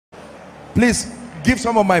Please give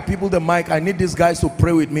some of my people the mic. I need these guys to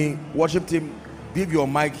pray with me. Worship team, give your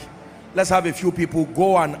mic. Let's have a few people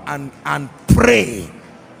go and pray.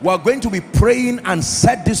 We're going to be praying and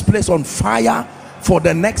set this place on fire for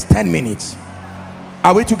the next 10 minutes.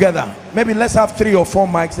 Are we together? Maybe let's have 3 or 4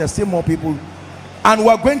 mics. There's still more people. And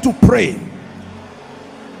we're going to pray.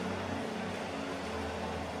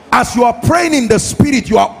 As you are praying in the spirit,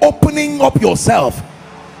 you are opening up yourself.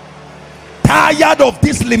 Tired of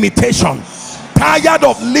this limitation, tired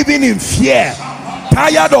of living in fear,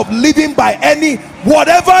 tired of living by any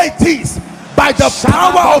whatever it is, by the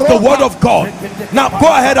power of the word of God. Now go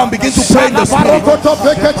ahead and begin to pray in the spirit.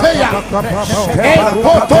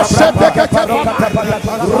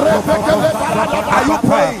 Are you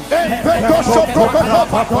praying?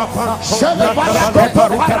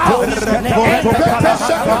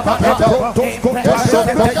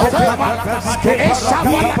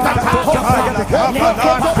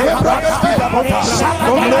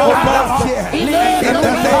 In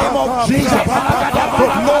the name of Jesus,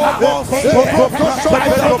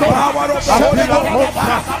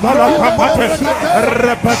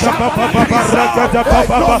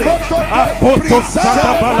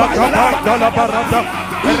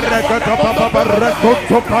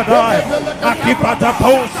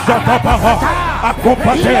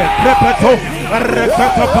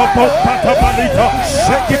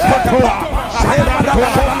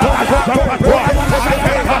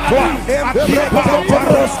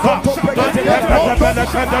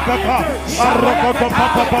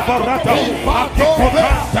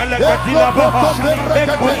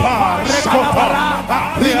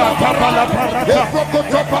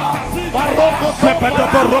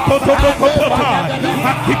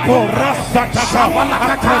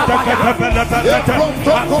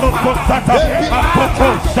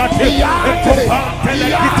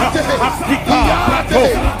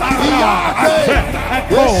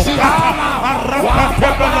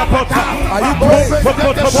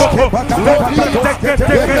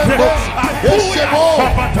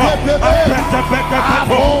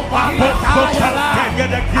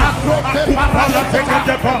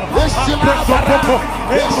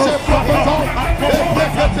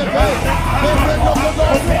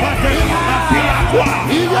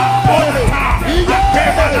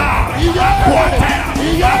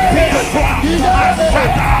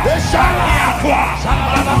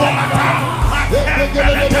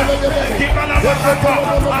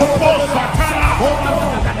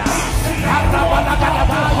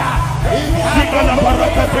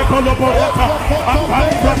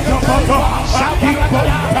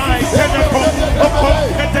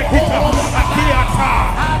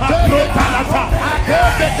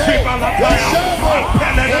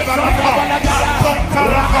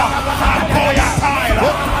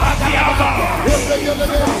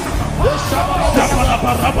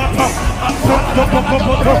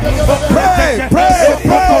 Pray, pray,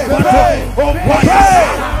 pray, pray, pray.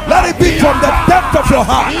 Let it be from the depth of your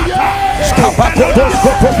heart.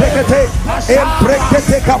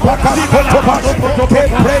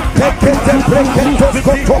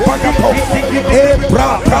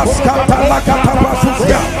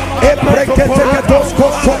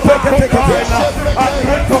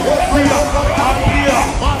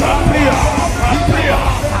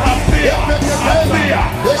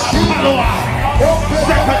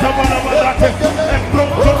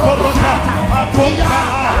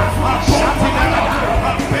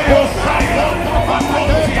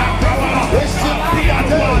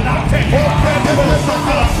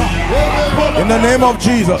 In the name of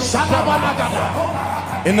Jesus.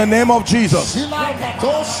 In the name of Jesus.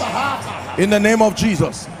 In the name of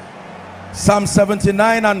Jesus. Psalm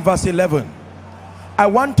 79 and verse 11. I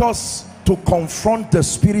want us to confront the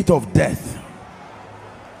spirit of death.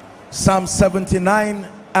 Psalm 79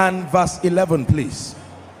 and verse 11, please.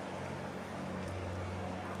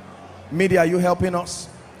 Media, are you helping us?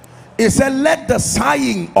 It said, let the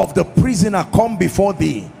sighing of the prisoner come before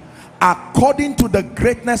thee. According to the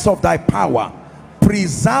greatness of thy power,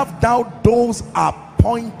 preserve thou those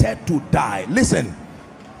appointed to die. Listen,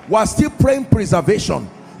 we're still praying preservation.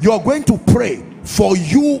 You're going to pray for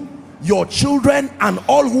you, your children, and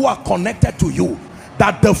all who are connected to you,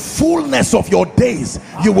 that the fullness of your days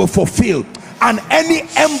you will fulfill. And any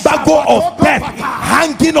embargo of death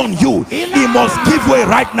hanging on you, it must give way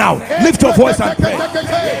right now. Lift your voice and pray.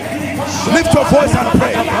 Lift your voice and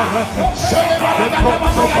pray.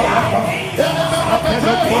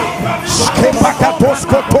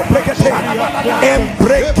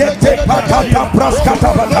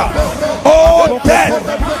 Oh death,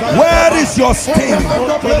 where is your sting?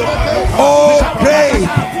 Oh grave,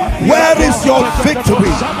 where is your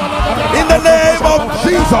victory? In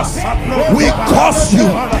Jesus, we curse you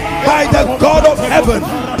by the God of heaven,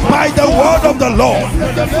 by the word of the Lord.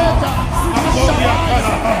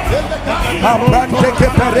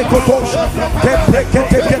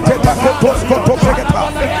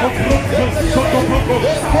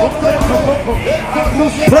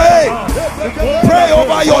 Pray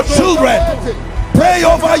over your children, pray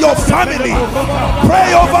over your family,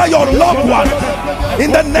 pray over your loved ones.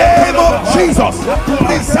 In the name of Jesus,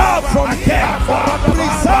 preserve from death,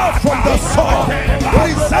 preserve from the sword,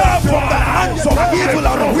 preserve from the hands of evil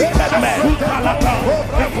and wicked men.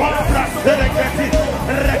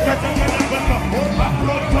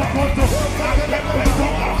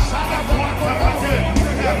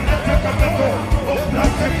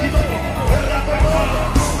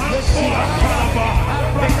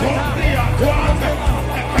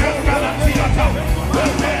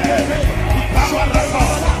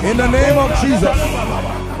 In the name of Jesus,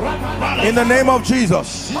 in the name of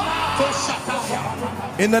Jesus,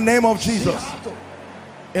 in the name of Jesus,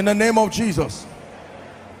 in the name of Jesus.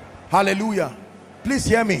 Hallelujah. Please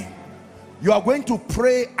hear me. You are going to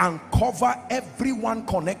pray and cover everyone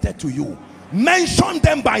connected to you. Mention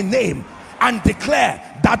them by name and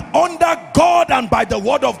declare that under God and by the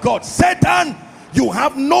word of God, Satan, you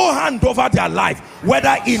have no hand over their life.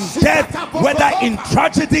 Whether in death, whether in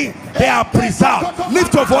tragedy, they are preserved.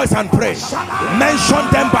 Lift your voice and pray. Mention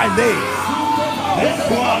them by name.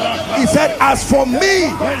 He said, as for me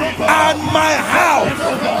and my house,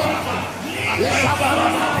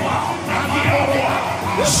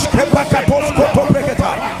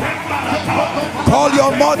 call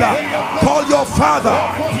your mother, call your father,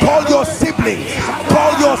 call your siblings,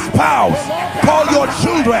 call your spouse, call your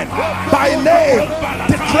children by name.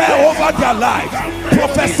 Declare over their lives.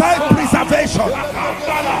 Prophesy preservation.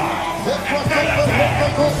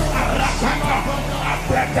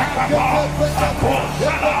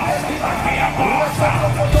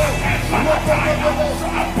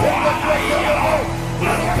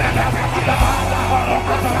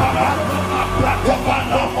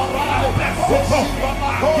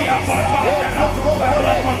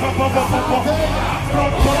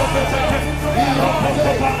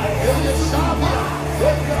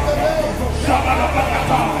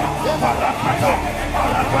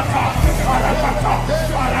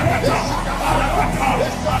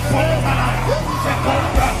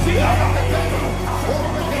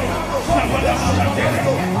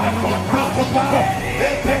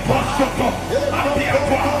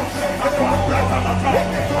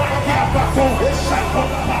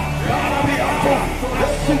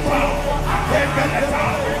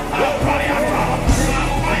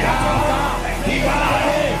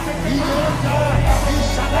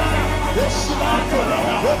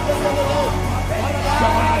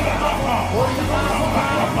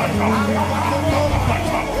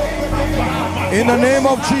 In the name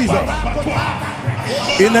of Jesus,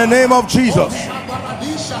 in the name of Jesus.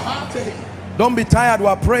 Don't be tired, we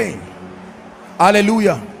are praying.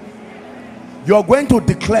 Hallelujah. You are going to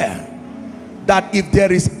declare that if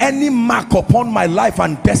there is any mark upon my life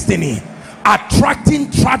and destiny attracting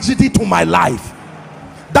tragedy to my life,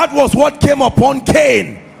 that was what came upon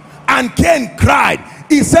Cain, and Cain cried.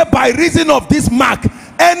 He said, by reason of this mark,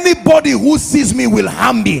 anybody who sees me will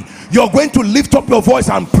harm me. You're going to lift up your voice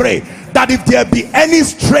and pray that if there be any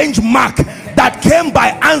strange mark that came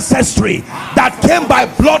by ancestry, that came by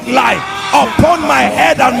bloodline upon my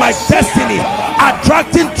head and my destiny,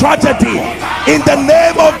 attracting tragedy, in the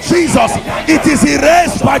name of Jesus, it is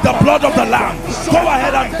erased by the blood of the Lamb. Go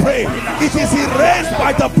ahead and pray. It is erased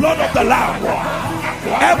by the blood of the Lamb.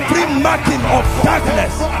 Every marking of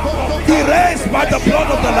darkness, erased by the blood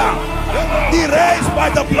of the Lamb. Erased by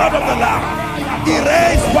the blood of the Lamb.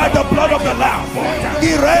 Erased by the blood of the Lamb.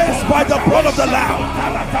 Erased by the blood of the Lamb.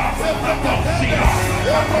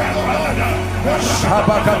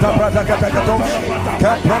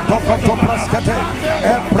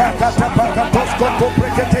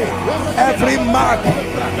 Every mark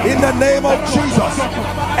in the name of Jesus,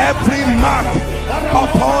 every mark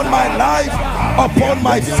upon my life, upon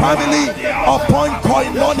my family, upon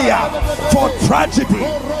koinonia, for tragedy,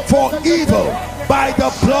 for evil, by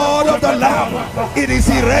the blood of the Lamb, it is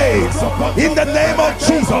erased in the name of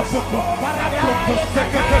Jesus.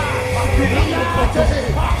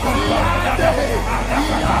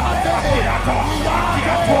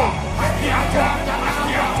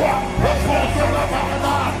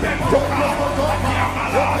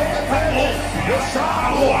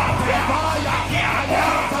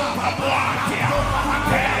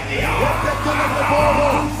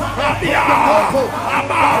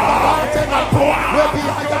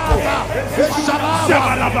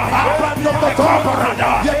 In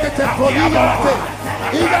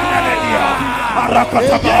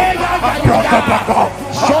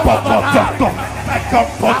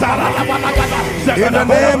the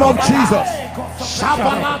name of Jesus.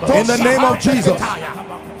 In the name of Jesus.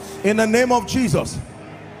 In the name of Jesus.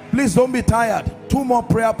 Please don't be tired. 2 more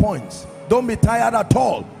prayer points. Don't be tired at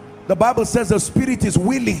all. The Bible says the spirit is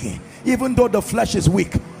willing, even though the flesh is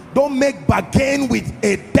weak. Don't make bargain with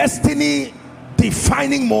a destiny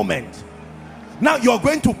defining moment. Now you're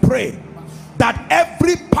going to pray that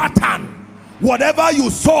every pattern, whatever you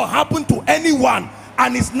saw happen to anyone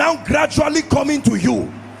and is now gradually coming to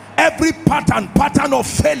you, every pattern of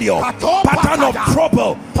failure, pattern of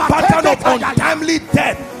trouble, pattern of untimely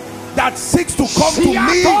death that seeks to come to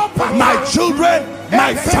me, my children,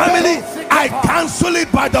 my family, I cancel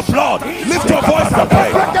it by the blood. Lift your voice and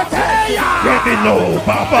pray.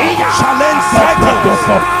 Challenge cycles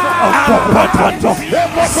and patterns,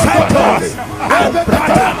 cycles and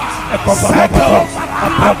patterns, cycles.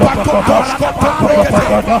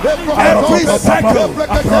 Every cycle,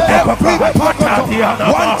 every pattern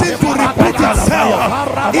wanting to repeat itself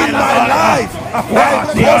in my life, I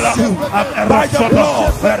curse you by the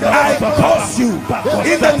blood. I curse you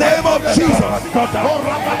in the name of Jesus.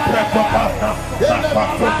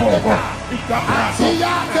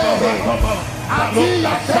 Be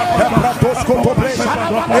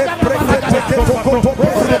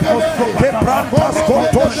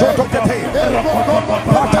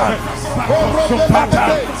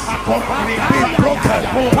broken,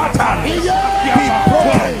 pattern be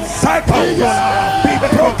broken, cycle be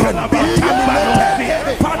broken, be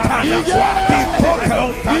terminated, pattern be broken,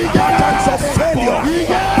 patterns of failure,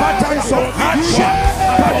 patterns of hardship,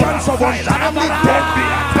 patterns of untimely death,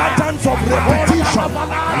 patterns of repetition,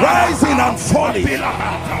 rising and falling.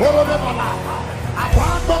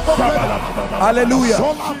 Hallelujah.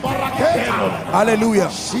 Hallelujah.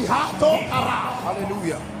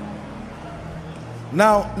 Hallelujah.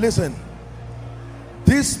 Now listen,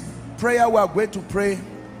 this prayer we are going to pray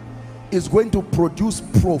is going to produce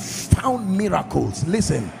profound miracles,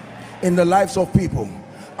 listen, in the lives of people.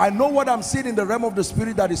 I know what I'm seeing in the realm of the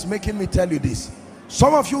spirit that is making me tell you this.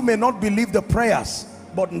 Some of you may not believe the prayers,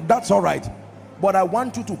 but that's all right. But I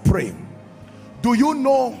want you to pray. Do you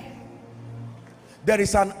know there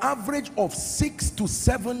is an average of 6 to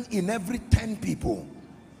 7 in every 10 people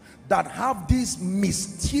that have this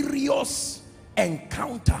mysterious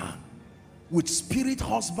encounter with spirit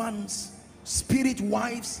husbands, spirit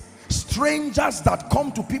wives, strangers that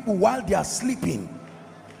come to people while they are sleeping.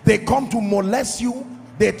 They come to molest you,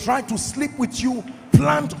 they try to sleep with you,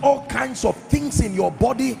 plant all kinds of things in your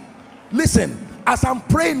body. Listen, as I'm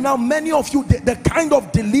praying now, many of you, the kind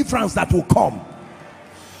of deliverance that will come,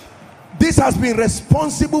 this has been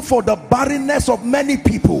responsible for the barrenness of many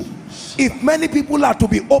people. If many people are to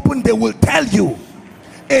be open, they will tell you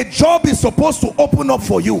a job is supposed to open up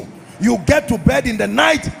for you. You get to bed in the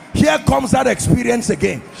night, here comes that experience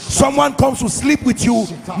again. Someone comes to sleep with you,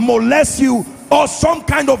 molest you, or some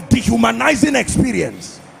kind of dehumanizing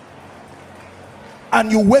experience,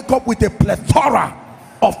 and you wake up with a plethora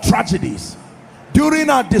of tragedies. During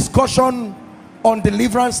our discussion on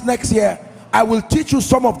deliverance next year, I will teach you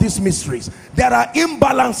some of these mysteries. There are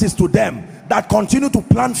imbalances to them that continue to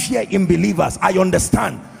plant fear in believers, I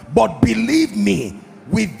understand, but believe me,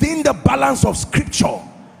 within the balance of scripture,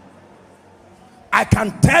 I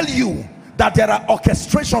can tell you that there are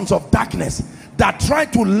orchestrations of darkness that try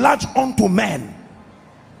to latch onto men.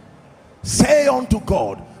 Say unto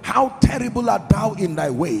God, how terrible art thou in thy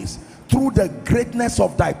ways. Through the greatness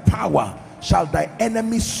of thy power shall thy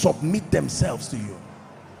enemies submit themselves to you.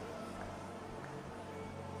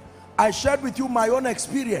 I shared with you my own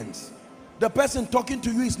experience. The person talking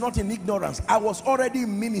to you is not in ignorance. I was already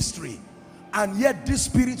in ministry, and yet these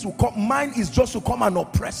spirits will come. Mine is just to come and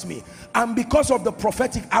oppress me, and because of the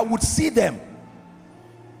prophetic, I would see them.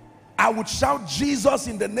 I would shout Jesus,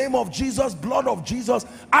 in the name of Jesus, blood of Jesus,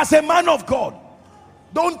 as a man of God.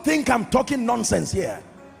 Don't think I'm talking nonsense here.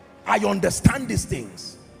 I understand these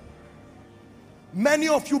things. Many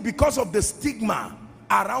of you, because of the stigma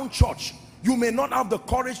around church, you may not have the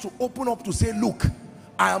courage to open up to say, look,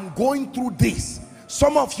 I am going through this.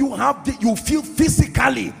 Some of you have you feel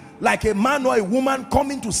physically like a man or a woman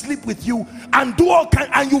coming to sleep with you and do all kinds,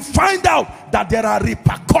 and you find out that there are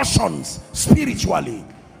repercussions spiritually.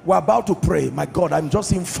 We're about to pray. My God, I'm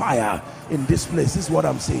just in fire in this place. This is what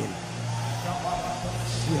I'm saying.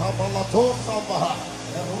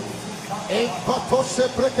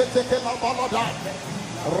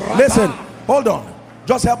 Listen, hold on.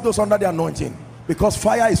 Just help those under the anointing, because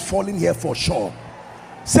fire is falling here for sure.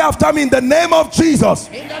 Say after me, in the name of Jesus.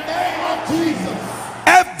 In the name of Jesus.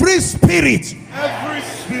 Every spirit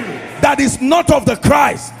that is not of the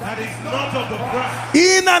Christ,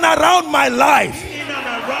 in and around my life,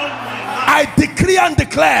 I decree and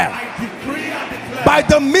declare, by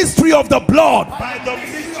the mystery of the blood,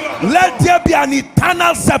 let there be an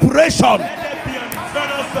eternal separation.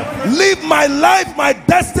 Live my life, my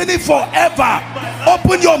destiny forever.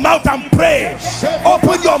 Open your mouth and pray.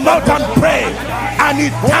 Open your mouth and pray. An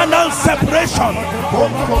eternal separation.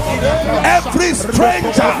 Every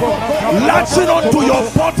stranger latching onto your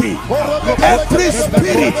body, every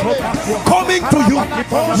spirit coming to you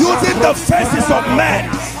using the faces of men,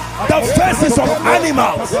 the faces of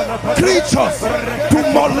animals, creatures, to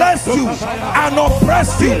molest you and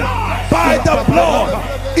oppress you, by the blood,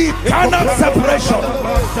 eternal separation.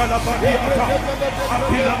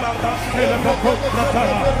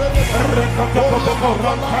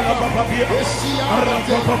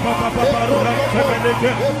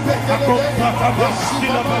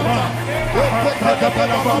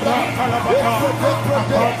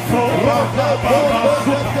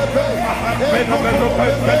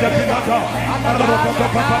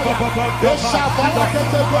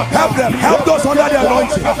 Help them, help those under the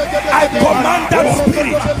anointing. I command that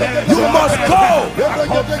spirit, you must go.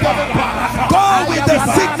 Go with the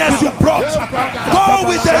sickness you brought. Go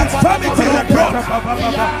with the infirmity you brought.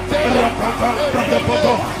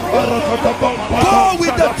 Go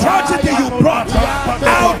with the tragedy you brought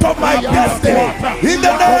out of my destiny. In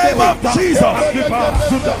the name of Jesus.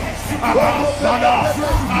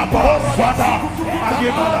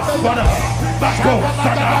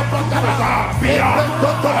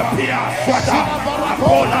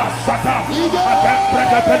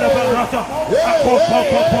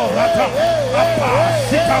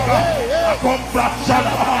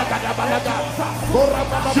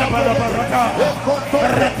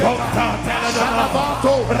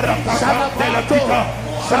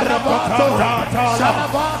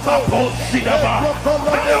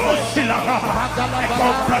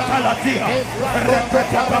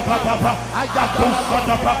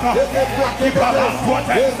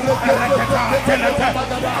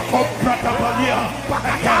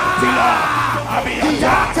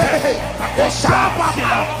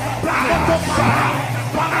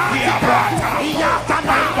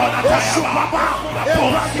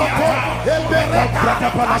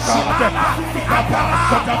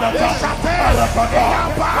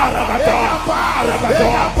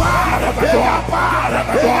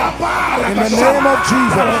 In the name of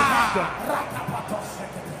Jesus.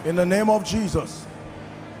 In the name of Jesus.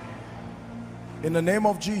 In the name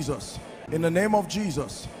of Jesus. In the name of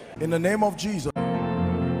Jesus. In the name of Jesus.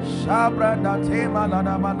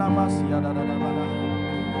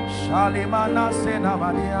 Shalimana sena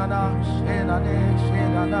mariana shena de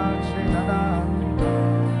shena da shena da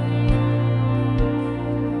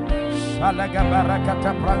shalaga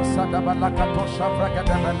barakata pransa da balakato shafraga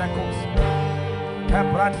da balakos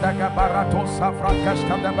kebranda ga barato safrakas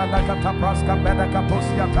ka da balakata praska bedakatos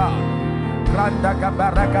yata granda ga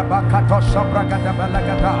baraka bakato shafraga da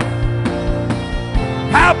balakata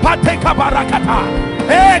hapateka barakata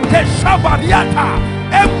eke shabariata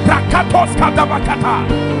embrakatos ka da bakata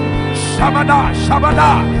Shabada, Shabada,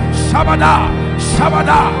 Shabada,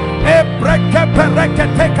 Shabada, Ebreke Pereke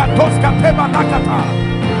Teka Toska Peba Nakata.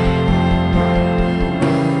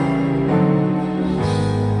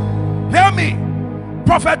 Hear me.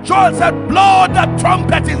 Prophet Joel said, blow the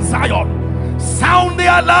trumpet in Zion, sound the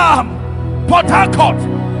alarm. Port Harcourt,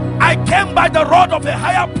 I came by the rod of a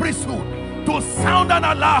higher priesthood to sound an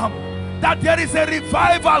alarm that there is a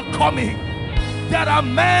revival coming. There are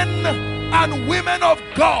men and women of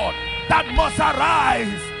God that must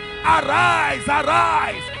arise, arise,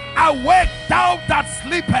 arise, awake thou that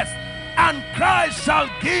sleepest, and Christ shall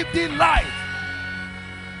give thee light.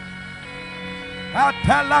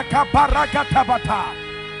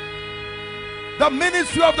 The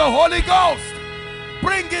ministry of the Holy Ghost,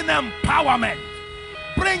 bringing empowerment,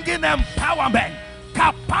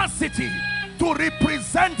 capacity to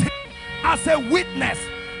represent him as a witness.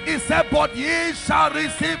 He said, but ye shall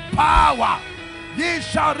receive power. Ye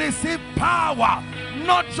shall receive power,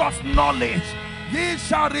 not just knowledge. Ye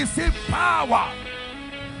shall receive power.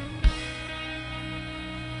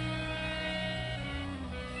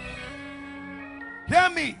 Hear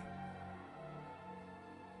me.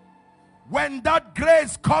 When that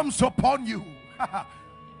grace comes upon you,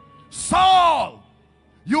 Saul,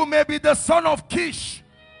 you may be the son of Kish,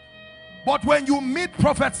 but when you meet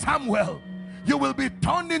Prophet Samuel, you will be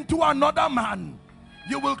turned into another man.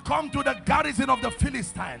 You will come to the garrison of the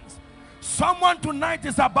Philistines. Someone tonight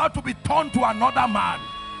is about to be turned to another man.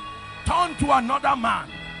 Turned to another man.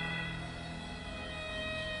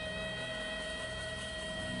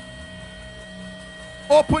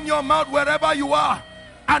 Open your mouth wherever you are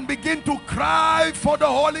and begin to cry for the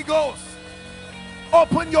Holy Ghost.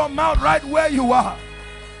 Open your mouth right where you are.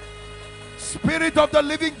 Spirit of the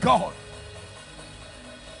living God,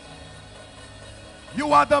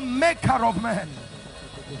 you are the maker of men,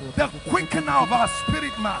 the quickener of our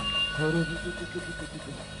spirit man.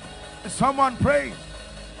 Someone pray.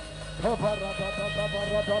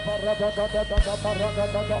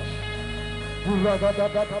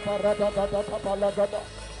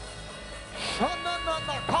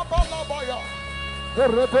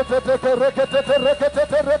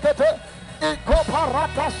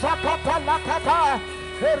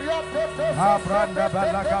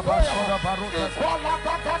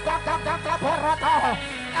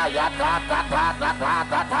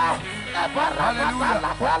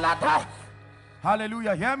 Hallelujah.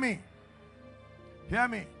 Hallelujah. Hear me. Hear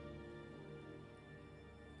me.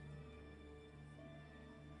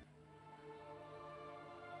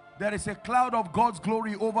 There is a cloud of God's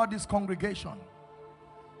glory over this congregation.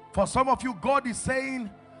 For some of you, God is saying,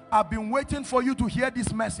 I've been waiting for you to hear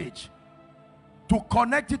this message, to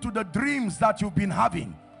connect it to the dreams that you've been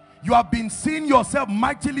having. You have been seeing yourself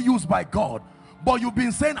mightily used by God, but you've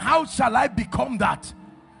been saying, how shall I become that?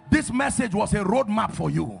 This message was a roadmap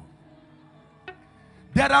for you.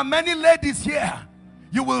 There are many ladies here.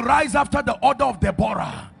 You will rise after the order of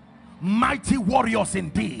Deborah. Mighty warriors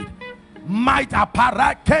indeed. Mighty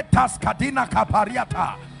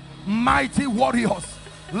warriors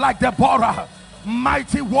like Deborah.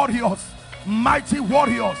 Mighty warriors. Mighty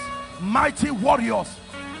warriors. Mighty warriors.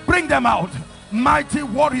 Bring them out. Mighty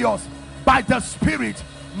warriors by the Spirit.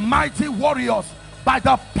 Mighty warriors by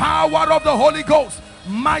the power of the Holy Ghost.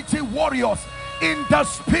 Mighty warriors in the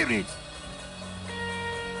Spirit.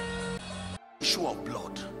 Issue of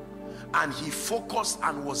blood, and he focused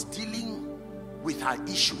and was dealing with her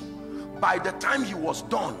issue. By the time he was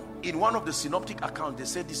done, in one of the synoptic accounts, they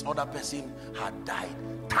said this other person had died.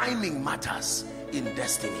 Timing matters in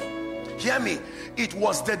destiny. Hear me. It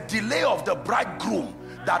was the delay of the bridegroom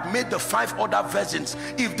that made the 5 other virgins.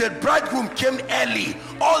 If the bridegroom came early,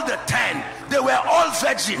 all the 10, they were all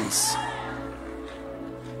virgins.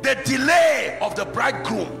 The delay of the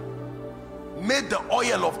bridegroom made the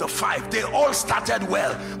oil of the 5. They all started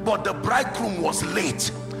well, but the bridegroom was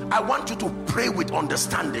late. I want you to pray with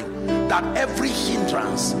understanding that every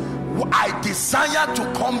hindrance, I desire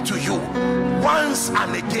to come to you once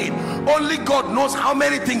and again. Only God knows how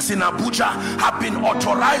many things in Abuja have been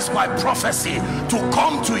authorized by prophecy to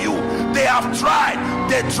come to you. They have tried.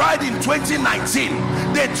 They tried in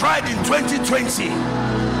 2019. They tried in 2020.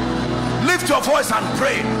 Lift your voice and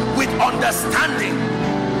pray with understanding.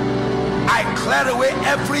 I clear away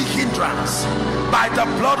every hindrance by the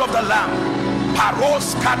blood of the Lamb.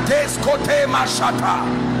 Paros kates kote mashata.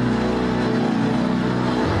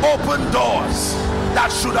 Open doors that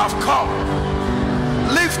should have come.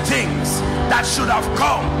 Liftings that should have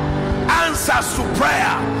come. Answers to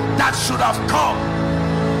prayer that should have come.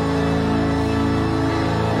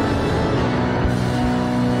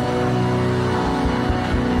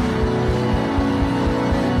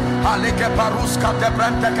 Aleke paruska te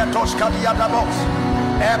brente ketoska diadamos.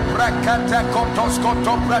 Ebrekete kotos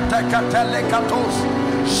koto brente ketele katos.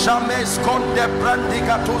 Shames konde brandi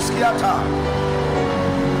katoskiata.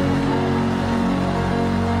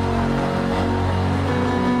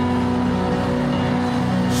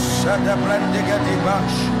 Shede brandi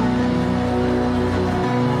gedibash.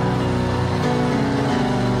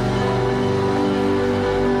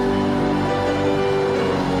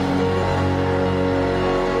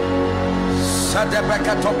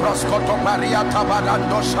 Sedebeketo proskoto Maria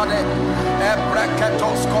tabarando shade.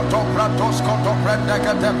 Ebreketos koto pratos koto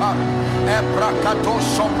prendeketeba. Ebrakato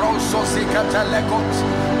sobroso sikatelekos.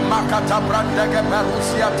 Makata brandege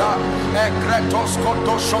perusiata. Ekretos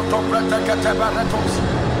koto shoto prendeketebaratos.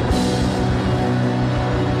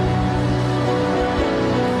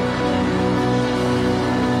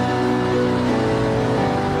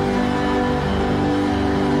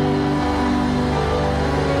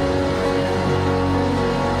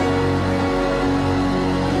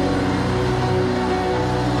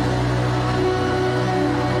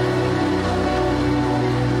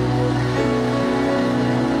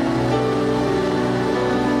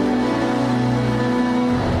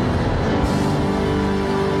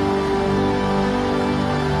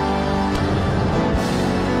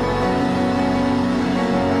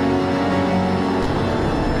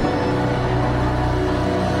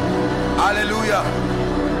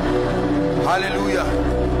 Hallelujah.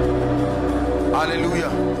 Hallelujah.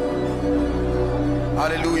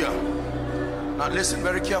 Hallelujah. Now listen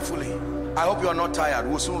very carefully. I hope you are not tired.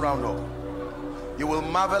 We'll soon round up. You will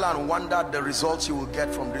marvel and wonder at the results you will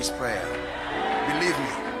get from this prayer. Believe me.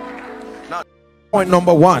 Now, point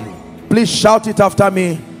number one. Please shout it after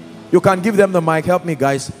me. You can give them the mic. Help me,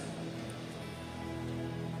 guys.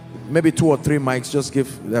 Maybe 2 or 3 mics. Just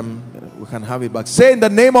give them. We can have it back. Say, in the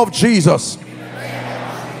name of Jesus.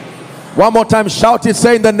 One more time. Shout it.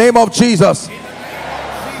 Say, in the name of Jesus.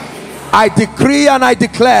 I decree and I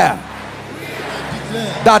declare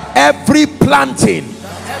that every planting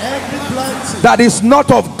that is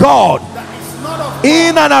not of God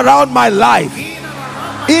in and around my life,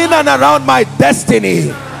 in and around my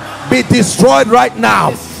destiny, be destroyed right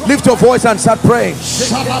now. Lift your voice and start praying.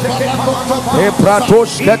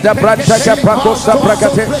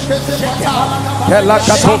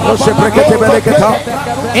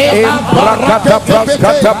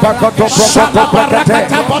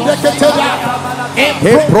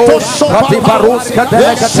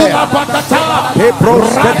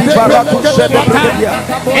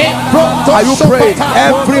 Are you praying?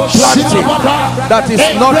 Every planting that is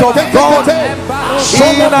not of God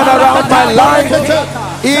in and around my life,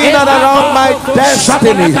 in and around my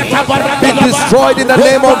destiny, be destroyed in the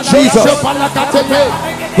name of Jesus.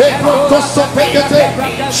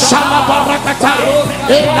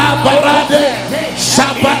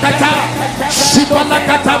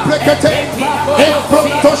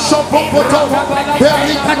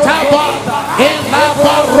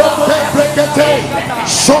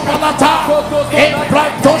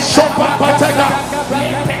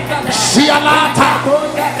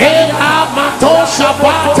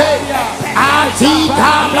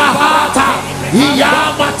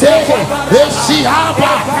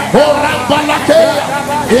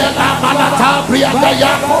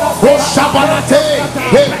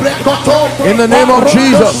 In the name of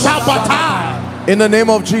Jesus. In the name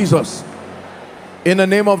of Jesus. In the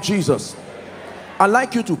name of Jesus. I'd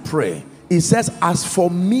like you to pray. It says, as for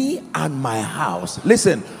me and my house.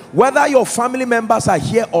 Listen, whether your family members are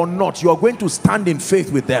here or not, you are going to stand in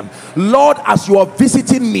faith with them. Lord, as you are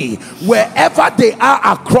visiting me, wherever they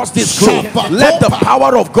are across this globe, let the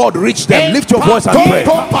power of God reach them. Lift your voice and pray.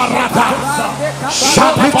 Lift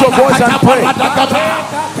your voice and pray.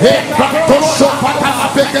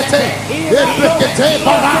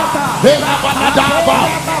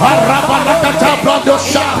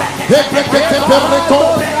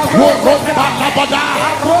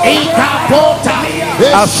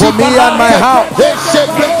 As for me and my house,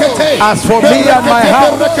 as for me and my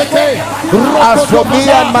house, as for me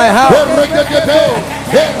and my house,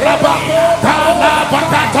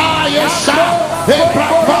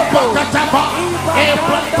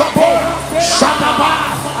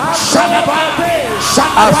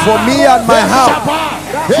 as for me and my house,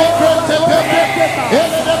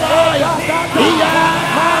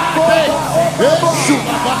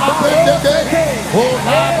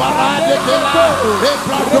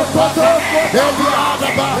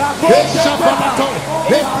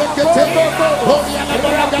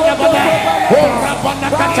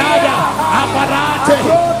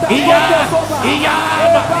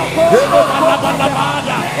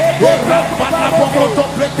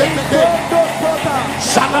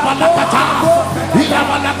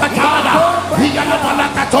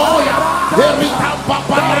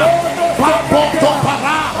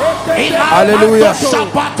 hallelujah,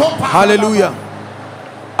 hallelujah,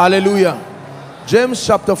 hallelujah. James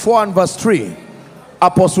chapter 4 and verse 3.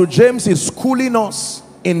 Apostle James is schooling us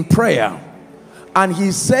in prayer, and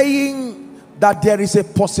he's saying that there is a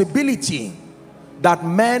possibility that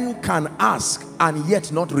men can ask and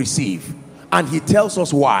yet not receive. And he tells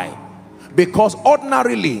us why. Because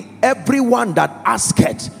ordinarily everyone that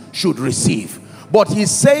asketh should receive, but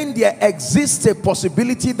he's saying there exists a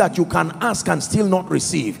possibility that you can ask and still not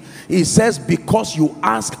receive. He says, because you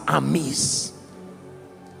ask amiss.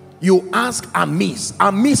 You ask amiss.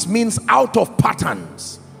 Amiss means out of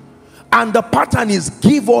patterns, and the pattern is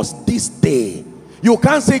give us this day. You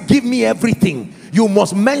can't say give me everything. You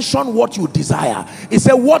must mention what you desire. He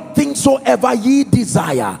said, what things soever ye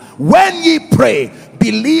desire, when ye pray,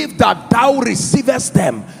 believe that thou receivest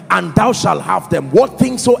them, and thou shalt have them. What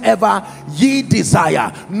things soever ye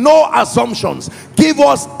desire. No assumptions. Give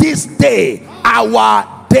us this day our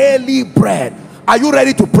daily bread. Are you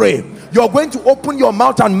ready to pray? You're going to open your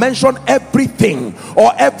mouth and mention everything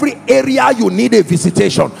or every area you need a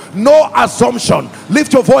visitation. No assumption.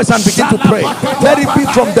 Lift your voice and begin to pray. Let it be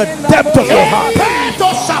from the depth of your heart.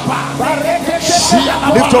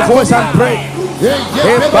 Lift your voice and pray.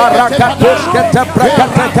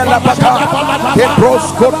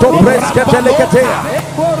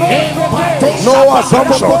 No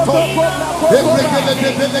assumption.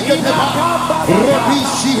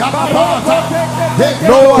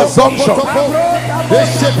 No assumption.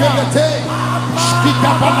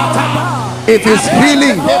 If it's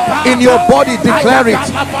healing in your body, declare it.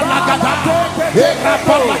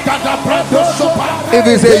 If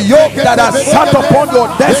it's a yoke that has sat upon your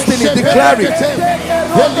destiny, declare it.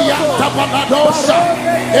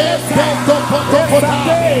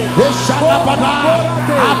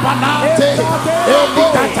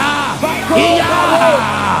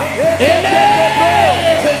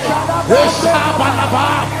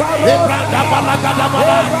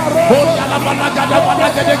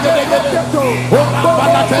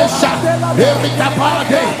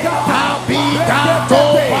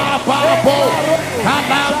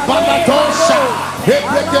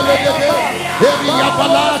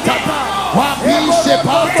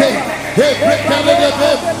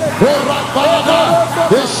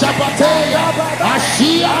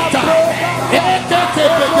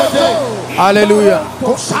 Hallelujah.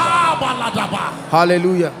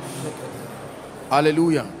 Hallelujah.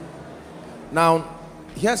 Hallelujah. Now,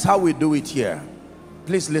 here's how we do it here.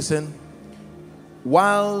 Please listen.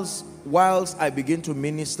 Whilst I begin to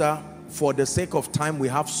minister, for the sake of time, we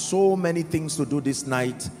have so many things to do this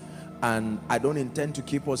night, and I don't intend to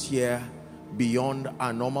keep us here beyond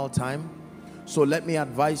our normal time. So let me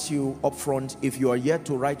advise you up front, if you are yet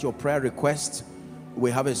to write your prayer request,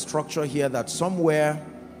 we have a structure here that somewhere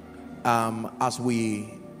as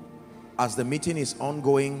the meeting is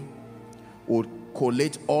ongoing, we'll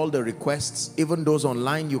collate all the requests. Even those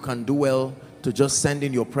online, you can do well to just send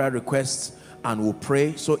in your prayer requests and we'll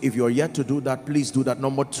pray. So if you're yet to do that, please do that.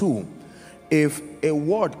 Number two, if a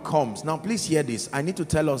word comes, now please hear this, I need to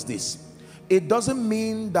tell us this. It doesn't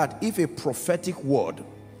mean that if a prophetic word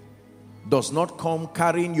does not come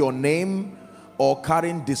carrying your name or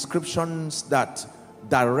carrying descriptions that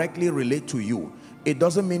directly relate to you, it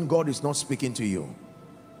doesn't mean God is not speaking to you.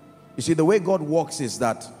 You see, the way God works is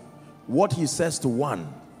that what he says to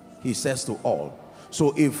one, he says to all.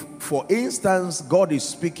 So if, for instance, God is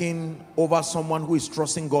speaking over someone who is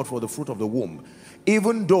trusting God for the fruit of the womb,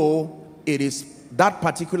 even though it is that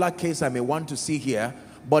particular case I may want to see here,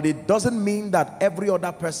 but it doesn't mean that every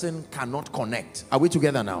other person cannot connect. Are we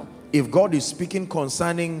together now? If God is speaking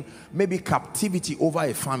concerning maybe captivity over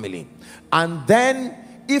a family, and then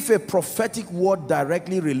if a prophetic word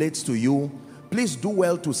directly relates to you, please do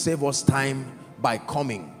well to save us time by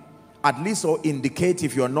coming. At least, or indicate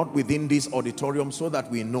if you are not within this auditorium so that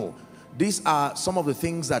we know. These are some of the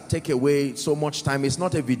things that take away so much time. It's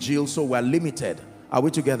not a vigil, so we're limited. Are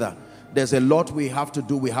we together? There's a lot we have to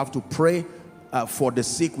do. We have to pray for the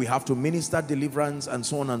sick. We have to minister deliverance and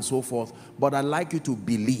so on and so forth. But I'd like you to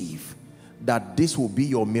believe that this will be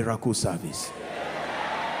your miracle service.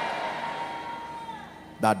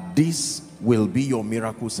 That this will be your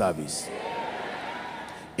miracle service.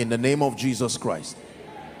 In the name of Jesus Christ.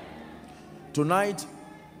 Tonight,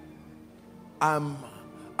 I'm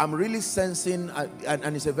really sensing,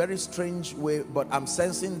 and it's a very strange way, but I'm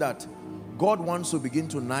sensing that God wants to begin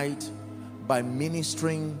tonight by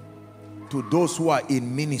ministering to those who are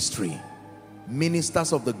in ministry,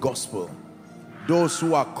 ministers of the gospel, those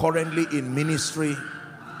who are currently in ministry.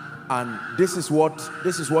 And this is what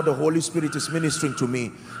the Holy Spirit is ministering to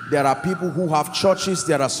me. There are people who have churches,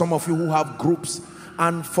 there are some of you who have groups,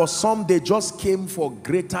 and for some they just came for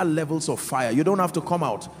greater levels of fire. You don't have to come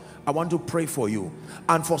out. I want to pray for you.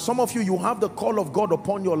 And for some of you, you have the call of God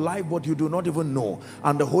upon your life, but you do not even know,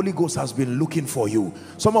 and the Holy Ghost has been looking for you.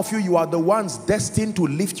 Some of you, you are the ones destined to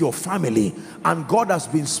lift your family, and God has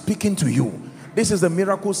been speaking to you. This is the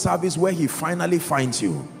miracle service where he finally finds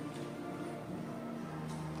you.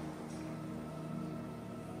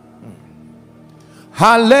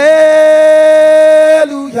 Hallelujah.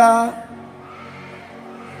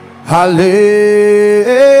 Hallelujah.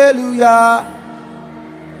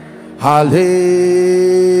 Hallelujah.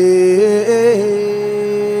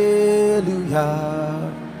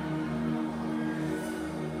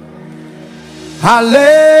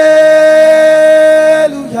 Hallelujah.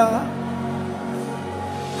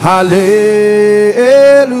 Hallelujah.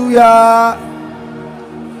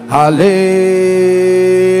 Hallelujah.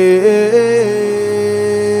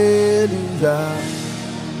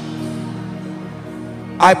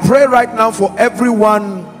 I pray right now for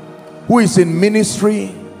everyone who is in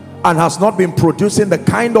ministry and has not been producing the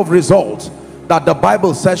kind of result that the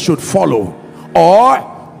Bible says should follow,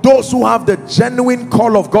 or those who have the genuine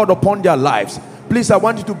call of God upon their lives. Please, I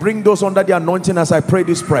want you to bring those under the anointing as I pray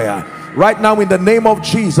this prayer. Right now, in the name of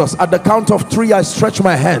Jesus, at the count of 3, I stretch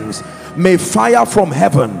my hands. May fire from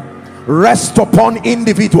heaven rest upon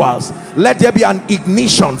individuals. Let there be an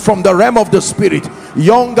ignition from the realm of the spirit,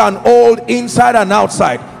 young and old, inside and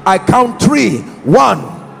outside. I count 3.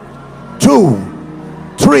 1, 2,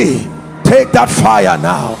 3. Take that fire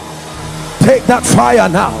now. Take that fire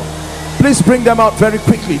now. Please bring them out very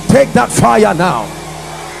quickly. Take that fire now.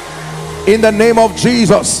 In the name of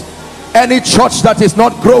Jesus, any church that is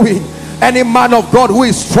not growing, any man of God who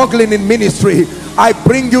is struggling in ministry, I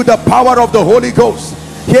bring you the power of the Holy Ghost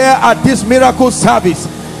here at this miracle service.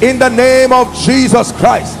 In the name of Jesus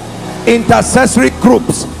Christ, intercessory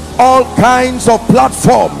groups, all kinds of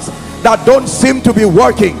platforms that don't seem to be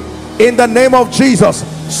working, in the name of Jesus.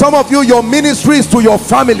 Some of you, your ministries to your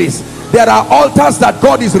families, there are altars that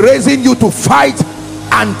God is raising you to fight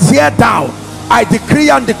and tear down. I decree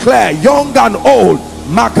and declare, young and old,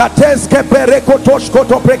 may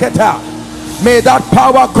that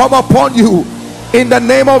power come upon you in the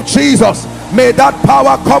name of Jesus. May that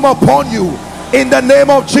power come upon you in the name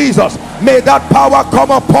of Jesus. May that power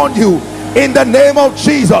come upon you in the name of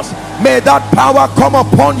Jesus. May that power come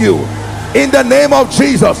upon you in the name of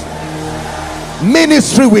Jesus.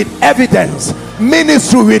 Ministry with evidence,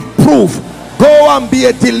 ministry with proof. Go and be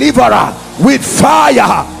a deliverer with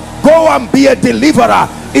fire. Go and be a deliverer.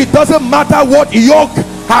 It doesn't matter what yoke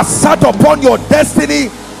has sat upon your destiny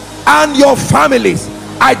and your families.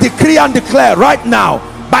 I decree and declare right now,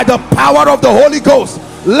 by the power of the Holy Ghost,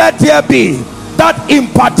 let there be that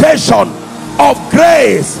impartation of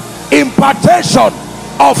grace, impartation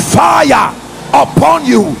of fire upon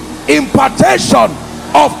you, impartation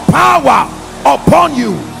of power upon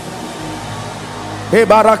you.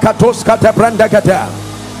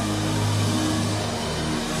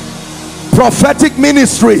 Prophetic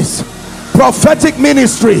ministries, prophetic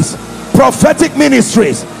ministries, prophetic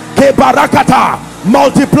ministries,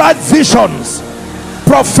 multiplied visions,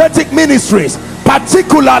 prophetic ministries,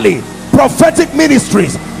 particularly prophetic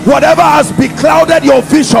ministries, whatever has beclouded your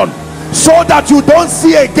vision, so that you don't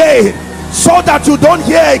see again, so that you don't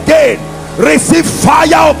hear again. Receive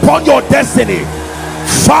fire upon your destiny,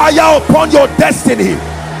 fire upon your destiny.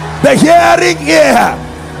 The hearing ear,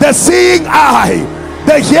 the seeing eye,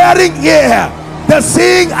 the hearing ear, the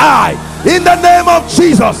seeing eye, in the name of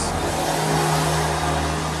Jesus.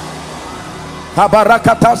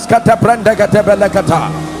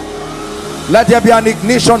 Let there be an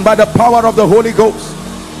ignition by the power of the Holy Ghost.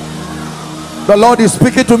 The Lord is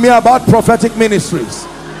speaking to me about prophetic ministries.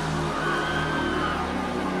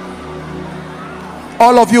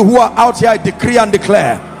 All of you who are out here, I decree and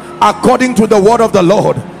declare, according to the word of the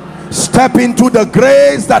Lord, step into the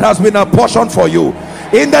grace that has been apportioned for you.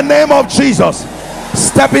 In the name of Jesus,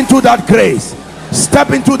 step into that grace.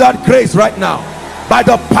 Step into that grace right now by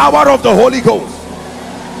the power of the Holy Ghost.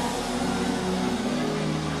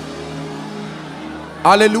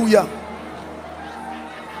 Hallelujah.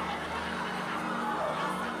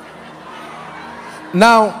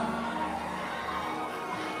 Now,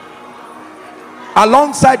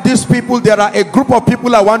 alongside these people, there are a group of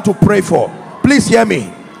people I want to pray for. Please hear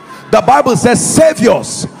me. The Bible says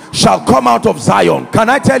saviors shall come out of Zion. Can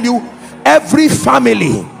I tell you, every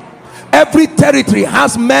family, every territory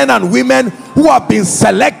has men and women who have been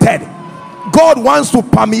selected. God wants to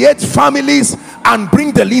permeate families and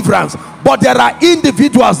bring deliverance, but there are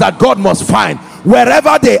individuals that God must find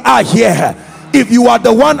wherever they are here. If you are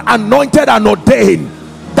the one anointed and ordained,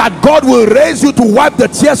 that God will raise you to wipe the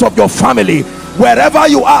tears of your family, wherever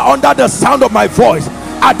you are under the sound of my voice,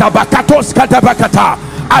 at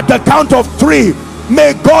the count of 3,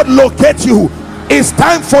 may God locate you. It's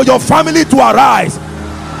time for your family to arise.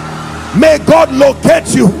 May God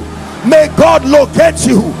locate you. May God locate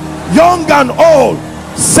you, young and old.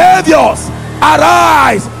 Saviors,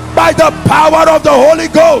 arise by the power of the Holy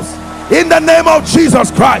Ghost, in the name of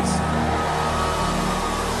Jesus Christ.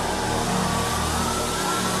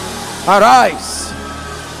 Arise,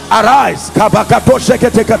 arise,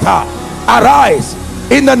 arise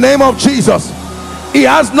in the name of Jesus. It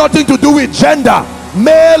has nothing to do with gender,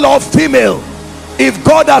 male or female. If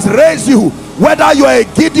God has raised you, whether you are a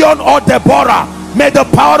Gideon or Deborah, may the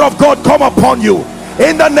power of God come upon you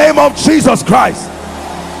in the name of Jesus Christ.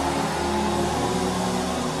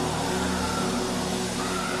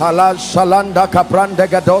 Halal shalanda kaprande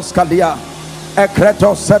gados kalia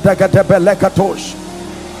ekreto sedegete belekatosh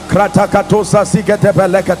kratakatosa sigete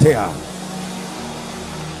belekatea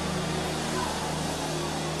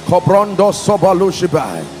kobrondo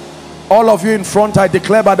sobalushibai. All of you in front, I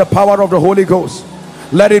declare by the power of the Holy Ghost,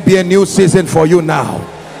 let it be a new season for you now.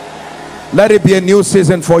 Let it be a new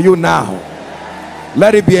season for you now.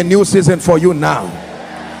 Let it be a new season for you now,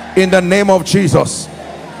 in the name of Jesus.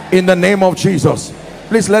 In the name of Jesus.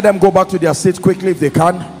 Please let them go back to their seats quickly if they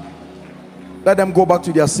can. Let them go back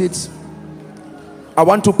to their seats. I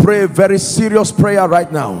want to pray a very serious prayer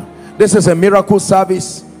right now. This is a miracle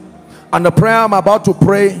service, and the prayer I'm about to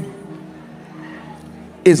pray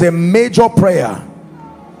is a major prayer.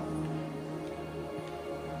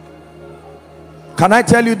 Can I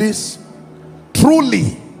tell you this?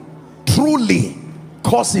 Truly,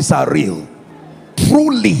 curses are real.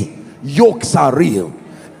 Truly, yokes are real.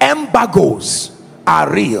 Embargoes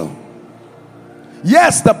are real.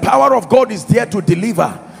 Yes, the power of God is there to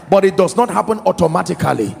deliver, but it does not happen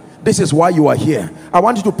automatically. This is why you are here. I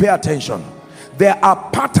want you to pay attention. There are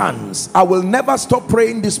patterns. I will never stop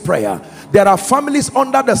praying this prayer. There are families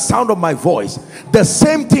under the sound of my voice. The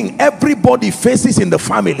same thing everybody faces in the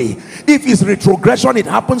family. If it's retrogression, it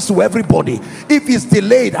happens to everybody. If it's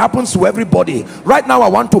delay, it happens to everybody. Right now I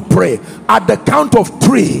want to pray. At the count of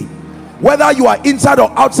 3, whether you are inside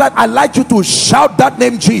or outside, I'd like you to shout that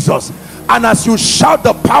name, Jesus. And as you shout,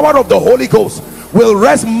 the power of the Holy Ghost will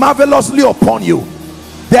rest marvelously upon you.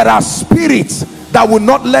 There are spirits that will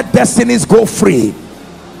not let destinies go free.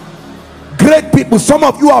 Great people, some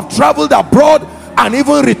of you have traveled abroad and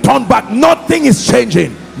even returned back. Nothing is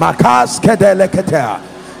changing. My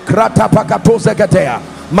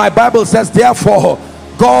Bible says, therefore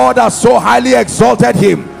God has so highly exalted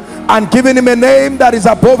him and given him a name that is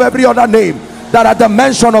above every other name, that at the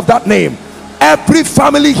mention of that name, every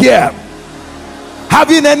family here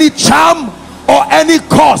having any charm or any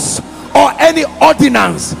curse or any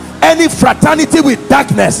ordinance, any fraternity with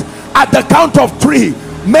darkness, at the count of 3,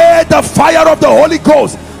 may the fire of the Holy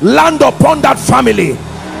Ghost land upon that family.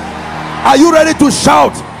 Are you ready to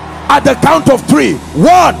shout? At the count of 3,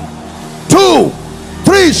 1, 2,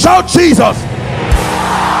 3, shout Jesus.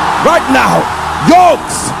 Right now,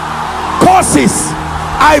 yokes, curses,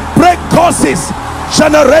 I break curses,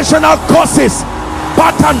 generational curses,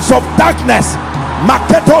 patterns of darkness,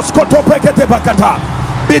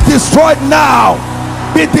 be destroyed now.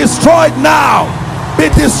 Be destroyed now. Be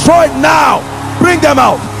destroyed now. Bring them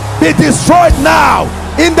out. Be destroyed now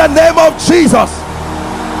in the name of Jesus.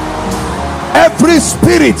 Every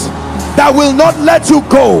spirit that will not let you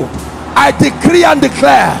go, I decree and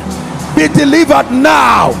declare, be delivered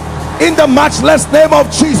now in the matchless name of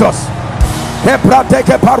Jesus.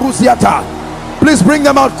 Please bring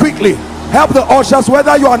them out quickly. Help the ushers,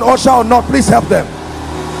 whether you are an usher or not, please help them.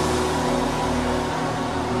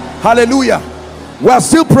 Hallelujah. We are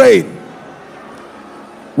still praying.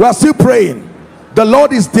 We are still praying. The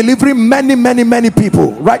Lord is delivering many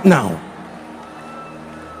people right now.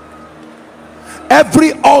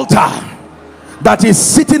 Every altar that is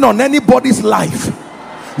sitting on anybody's life,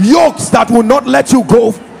 yokes that will not let you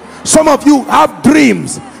go. Some of you have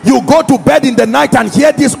dreams. You go to bed in the night and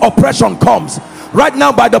hear this oppression comes. Right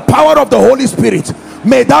now, by the power of the Holy Spirit,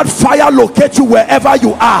 may that fire locate you wherever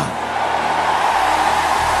you are.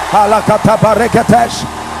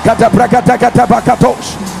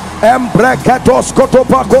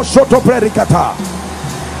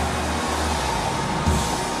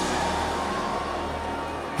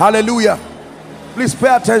 Hallelujah. Please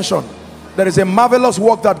pay attention. There is a marvelous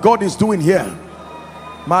work that God is doing here.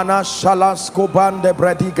 Mana shalas kobande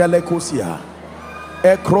bredi galekusia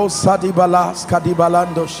ekros sadibalas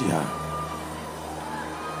kadibalandoshia.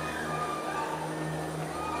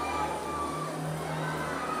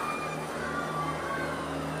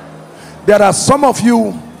 There are some of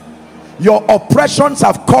you, your oppressions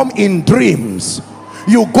have come in dreams.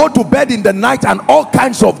 You go to bed in the night and all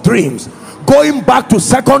kinds of dreams. Going back to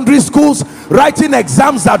secondary schools, writing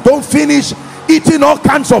exams that don't finish, eating all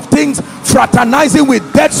kinds of things, fraternizing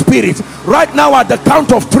with dead spirits. Right now at the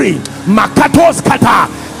count of 3, Makatos Kata,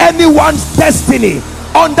 anyone's destiny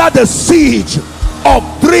under the siege of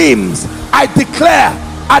dreams, I declare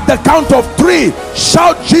at the count of 3,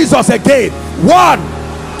 shout Jesus again. 1,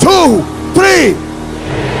 2, 3.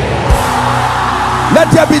 Let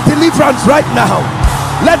there be deliverance right now.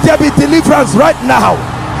 Let there be deliverance right now.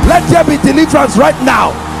 Let there be deliverance right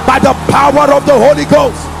now by the power of the Holy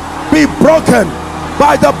Ghost. Be broken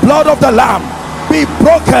by the blood of the Lamb. Be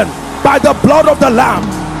broken by the blood of the Lamb.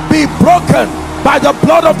 Be broken by the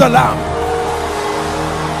blood of the Lamb.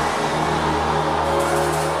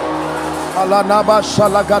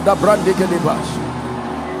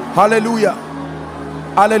 Hallelujah.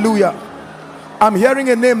 Hallelujah. I'm hearing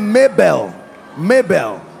a name, Mabel.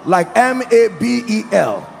 Mabel, like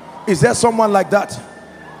M-A-B-E-L. Is there someone like that?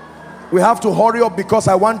 We have to hurry up because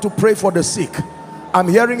I want to pray for the sick. I'm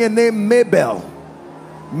hearing a name, Mabel.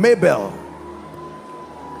 Mabel.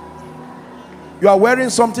 You are wearing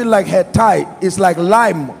something like hair tie. It's like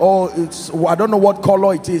lime, or it's, I don't know what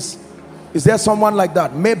color it is. Is there someone like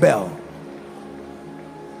that? Mabel.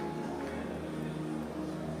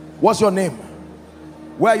 What's your name?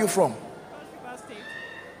 Where are you from?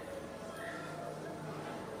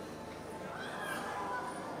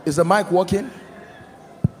 Is the mic working?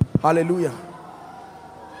 Hallelujah.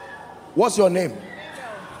 What's your name?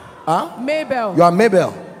 Huh? Mabel. You are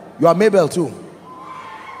Mabel. You are Mabel too.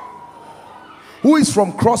 Who is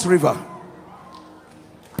from Cross River?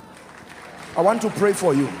 I want to pray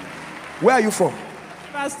for you. Where are you from?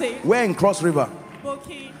 Where in Cross River?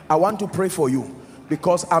 Boki. I want to pray for you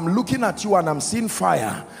because I'm looking at you and I'm seeing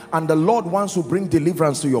fire, and the Lord wants to bring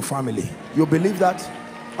deliverance to your family. You believe that?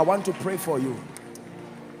 I want to pray for you.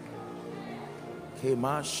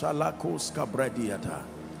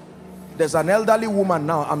 There's an elderly woman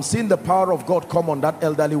now. I'm seeing the power of God come on that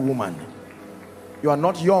elderly woman. You are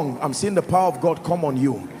not young. I'm seeing the power of God come on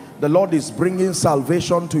you. The Lord is bringing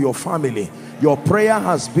salvation to your family. Your prayer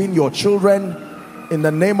has been your children in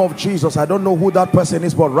the name of Jesus. I don't know who that person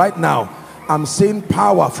is, but right now I'm seeing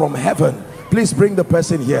power from heaven. Please bring the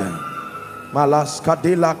person here.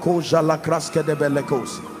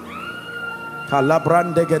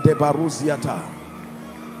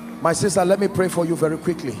 My sister, let me pray for you very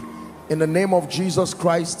quickly. In the name of Jesus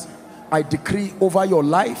Christ, I decree over your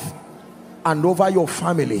life and over your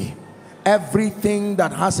family, everything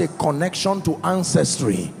that has a connection to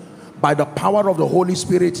ancestry, by the power of the Holy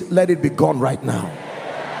Spirit, let it be gone right now.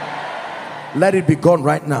 Let it be gone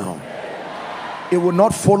right now. It will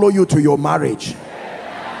not follow you to your marriage.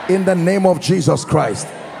 In the name of Jesus Christ,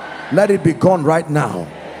 let it be gone right now.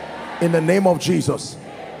 In the name of Jesus.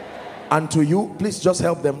 And to you, please just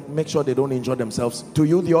help them, make sure they don't injure themselves. To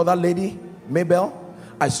you, the other lady, Mabel,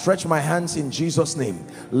 I stretch my hands in Jesus' name.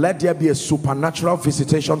 Let there be a supernatural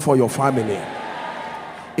visitation for your family.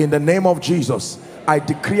 In the name of Jesus, I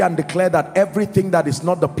decree and declare that everything that is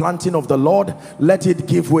not the planting of the Lord, let it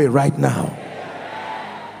give way right now.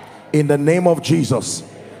 In the name of Jesus,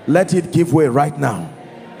 let it give way right now.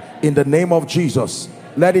 In the name of Jesus,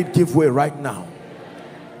 let it give way right now.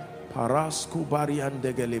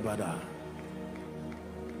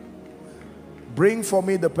 Bring for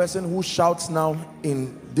me the person who shouts now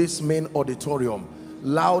in this main auditorium,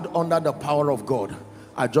 loud under the power of God.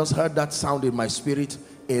 I just heard that sound in my spirit,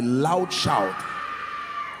 a loud shout.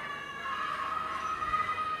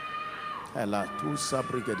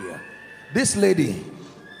 This lady,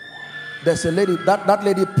 there's a lady, that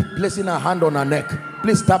lady placing her hand on her neck.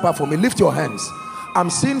 Please tap her for me. Lift your hands. I'm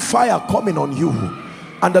seeing fire coming on you,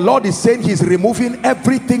 and the Lord is saying he's removing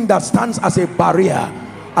everything that stands as a barrier.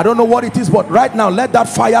 I don't know what it is, but right now let that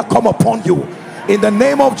fire come upon you in the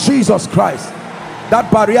name of Jesus Christ. That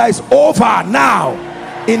barrier is over now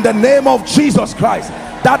in the name of Jesus Christ.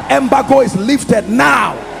 That embargo is lifted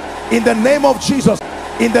now in the name of Jesus.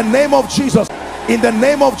 In the name of Jesus. In the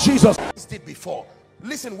name of Jesus. Did before.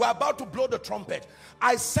 Listen, we're about to blow the trumpet.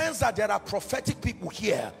 I sense that there are prophetic people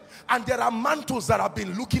here, and there are mantles that have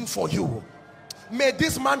been looking for you. May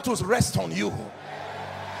these mantles rest on you.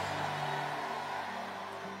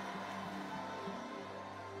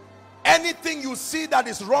 Anything you see that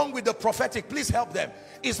is wrong with the prophetic, please help them.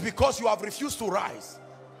 It's because you have refused to rise.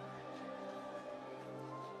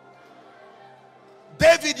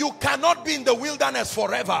 David, you cannot be in the wilderness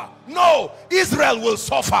forever. No, Israel will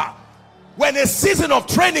suffer. When a season of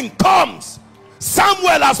training comes,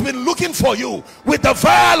 Samuel has been looking for you with the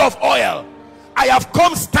vial of oil. I have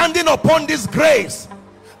come standing upon this grace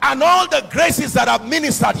and all the graces that I've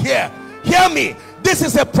ministered here. Hear me. This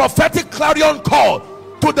is a prophetic clarion call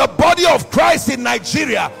to the body of Christ in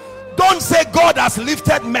Nigeria. Don't say God has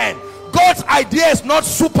lifted men. God's idea is not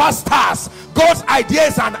superstars. God's idea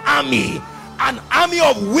is an army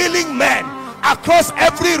of willing men across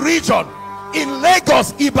every region, in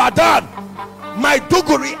Lagos, Ibadan,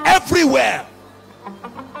 Maiduguri, everywhere.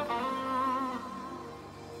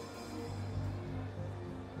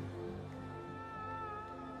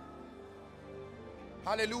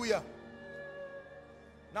 Hallelujah.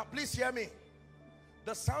 Now please hear me.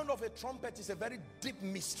 The sound of a trumpet is a very deep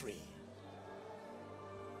mystery.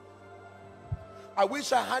 I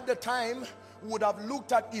wish I had the time, would have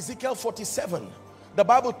looked at Ezekiel 47. The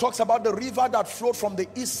Bible talks about the river that flowed from the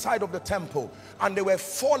east side of the temple, and there were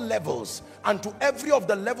 4 levels, and to every of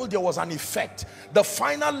the level there was an effect. The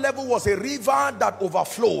final level was a river that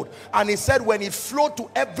overflowed, and he said when it flowed to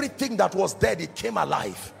everything that was dead, it came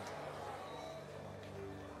alive.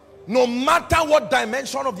 No matter what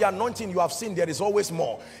dimension of the anointing you have seen, there is always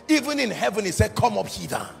more. Even in heaven, he said, come up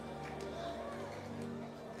hither.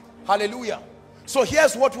 Hallelujah. So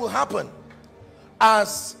here's what will happen.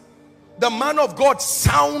 as the man of God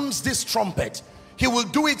sounds this trumpet, he will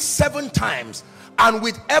do it 7 times, and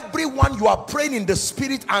with everyone you are praying in the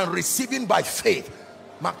spirit and receiving by faith.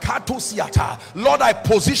 Lord, I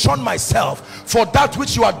position myself for that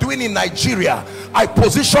which you are doing in Nigeria. I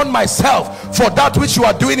position myself for that which you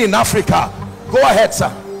are doing in Africa. Go ahead,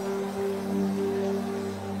 sir.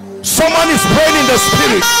 Someone is praying in the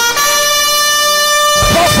spirit.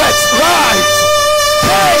 Prophets, rise.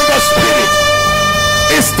 Pray in the spirit.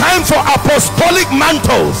 It's time for apostolic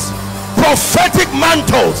mantles, prophetic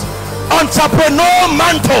mantles, entrepreneurial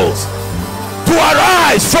mantles to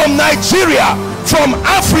arise from Nigeria, from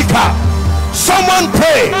Africa. Someone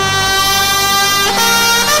pray.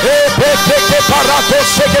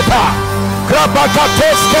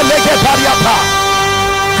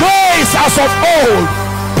 Grace as of old,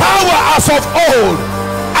 power as of old,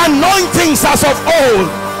 anointings as of old.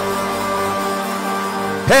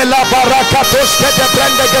 Dead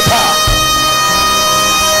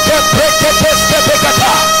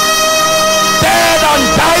and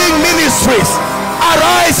dying ministries,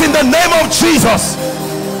 arise in the name of Jesus.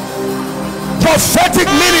 Prophetic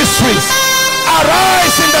ministries,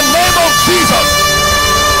 arise in the name of Jesus.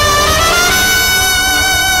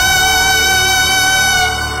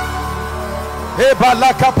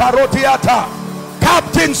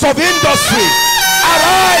 Captains of industry,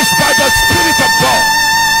 arise by the Spirit of God.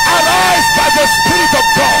 Arise by the Spirit of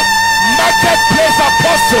God. Marketplace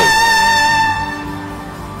apostles,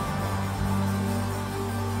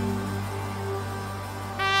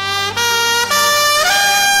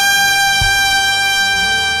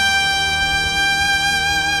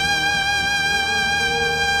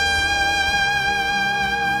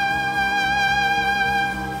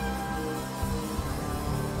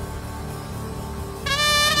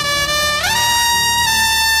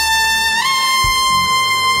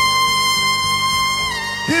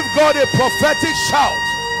 God a prophetic shout.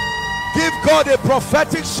 Give God a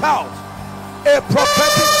prophetic shout. A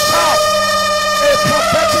prophetic shout. A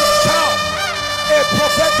prophetic shout. A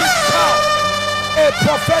prophetic shout. A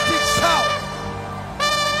prophetic shout.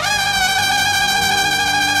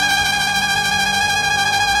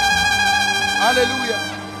 Hallelujah.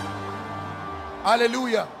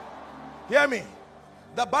 Hallelujah. Hear me.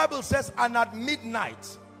 The Bible says, and at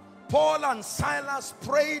midnight Paul and Silas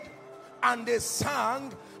prayed, and they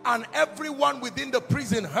sang, and everyone within the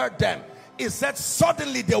prison heard them. He said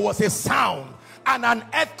suddenly there was a sound and an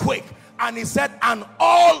earthquake, and he said, and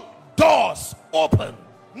all doors open.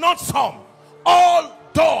 Not some, all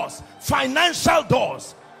doors, financial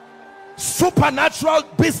doors, supernatural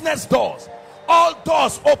business doors, all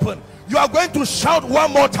doors open. You are going to shout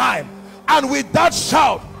one more time, and with that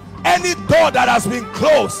shout, any door that has been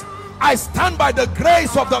closed, I stand by the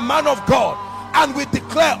grace of the man of God, and we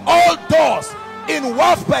declare all doors in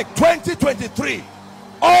Wolfpack 2023,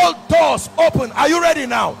 all doors open. Are you ready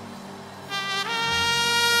now?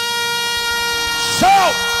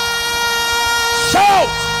 Shout, shout,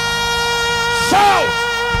 shout.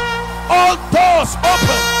 All doors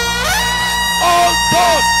open. All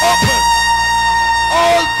doors open.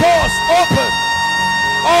 All doors open.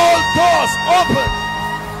 All doors open.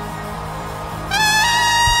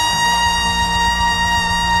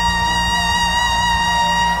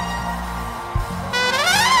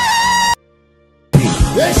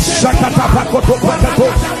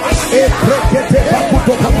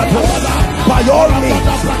 By all means,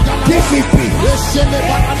 give me peace.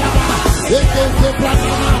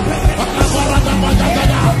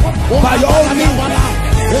 By all means,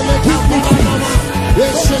 give me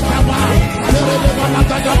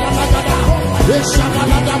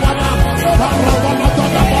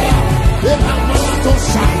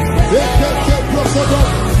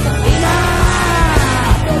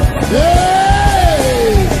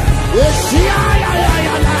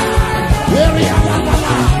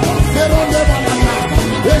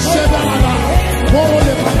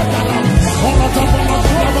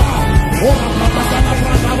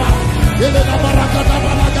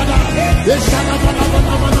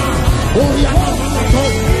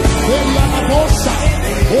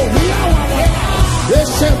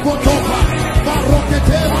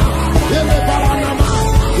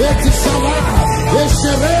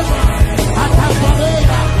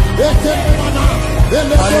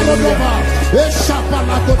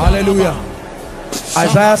Hallelujah.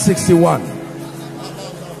 Isaiah 61.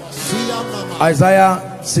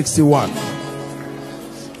 Isaiah 61.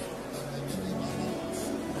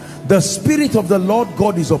 The Spirit of the Lord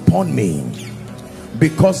God is upon me,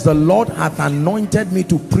 because the Lord hath anointed me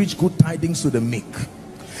to preach good tidings to the meek.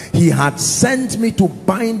 He hath sent me to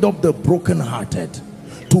bind up the brokenhearted,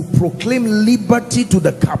 to proclaim liberty to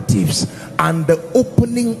the captives and the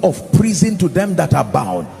opening of prison to them that are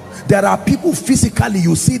bound. There are people physically,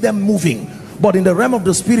 you see them moving, but in the realm of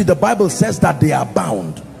the spirit, the Bible says that they are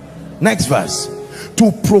bound. Next verse.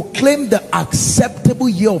 To proclaim the acceptable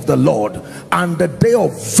year of the Lord and the day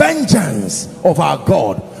of vengeance of our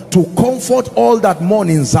God, to comfort all that mourn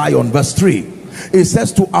in Zion. Verse 3. It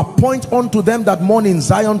says, to appoint unto them that mourn in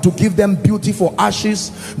Zion, to give them beauty for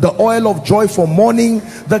ashes, the oil of joy for mourning,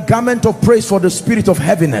 the garment of praise for the spirit of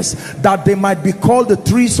heaviness, that they might be called the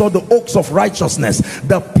trees or the oaks of righteousness,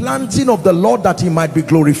 the planting of the Lord, that he might be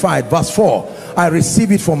glorified. Verse 4. I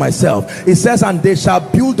receive it for myself. It says, and they shall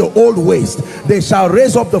build the old waste, they shall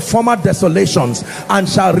raise up the former desolations, and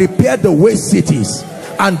shall repair the waste cities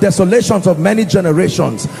and desolations of many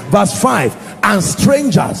generations. Verse 5. And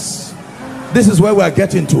strangers. This is where we are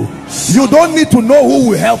getting to. You don't need to know who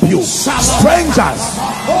will help you. Strangers.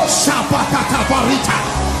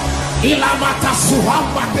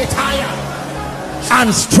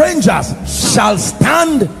 And strangers shall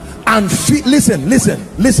stand and feed. Listen, listen,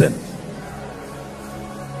 listen.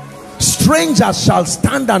 Strangers shall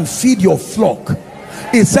stand and feed your flock.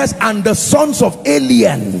 It says, and the sons of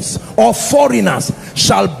aliens or foreigners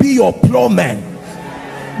shall be your plowmen.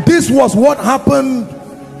 This was what happened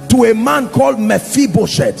to a man called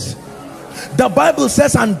Mephibosheth. The Bible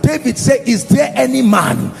says, and David said, is there any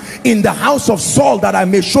man in the house of Saul that I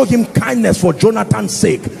may show him kindness for Jonathan's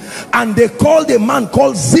sake? And they called a man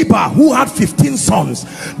called Ziba, who had 15 sons.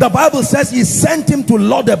 The Bible says he sent him to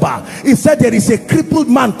Lodebar. He said, there is a crippled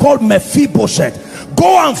man called Mephibosheth.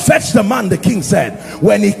 Go and fetch the man, the king said.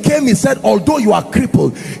 When he came, he said, although you are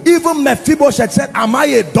crippled, even Mephibosheth said, am I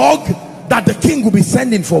a dog that the king will be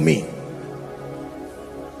sending for me?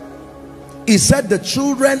 He said the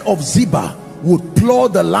children of Ziba would plow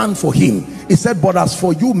the land for him. He said, but as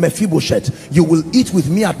for you, Mephibosheth, you will eat with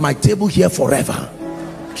me at my table here forever.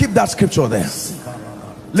 Keep that scripture there.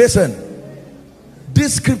 Listen,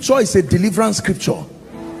 this scripture is a deliverance scripture.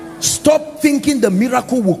 Stop thinking the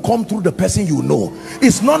miracle will come through the person you know.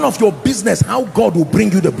 It's none of your business how God will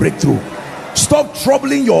bring you the breakthrough. Stop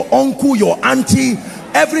troubling your uncle, your auntie.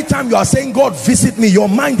 Every time you are saying, God visit me, your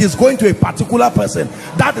mind is going to a particular person,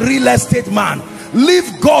 that real estate man.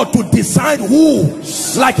 Leave God to decide who,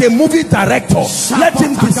 like a movie director. Let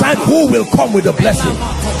him decide who will come with the blessing.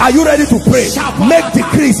 Are you ready to pray? Make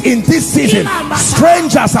decrees in this season.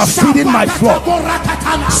 Strangers are feeding my flock.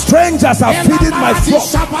 Strangers are feeding my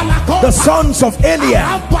flock. The sons of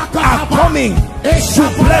Eliab are coming to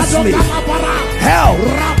bless me. Help,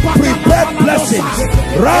 prepare blessings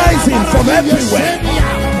rising from everywhere.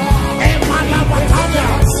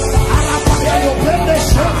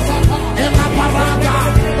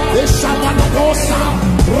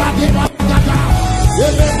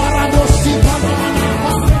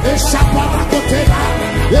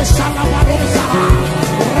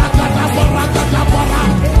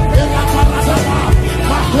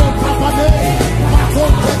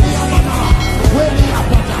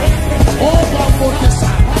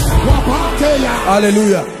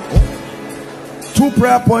 Hallelujah. 2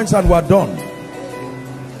 prayer points and we're done.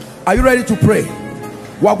 Are you ready to pray?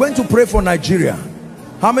 We are going to pray for Nigeria.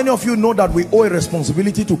 How many of you know that we owe a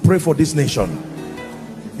responsibility to pray for this nation?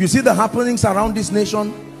 You see the happenings around this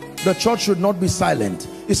nation. The church should not be silent.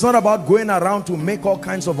 It's not about going around to make all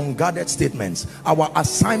kinds of unguarded statements. Our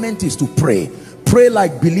assignment is to pray. Pray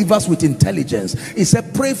like believers with intelligence. He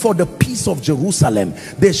said, pray for the peace of Jerusalem.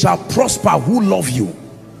 They shall prosper who love you.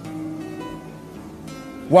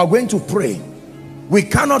 We are going to pray. We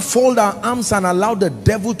cannot fold our arms and allow the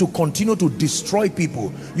devil to continue to destroy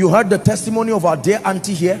people. You heard the testimony of our dear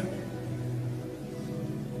auntie here.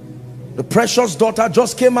 The precious daughter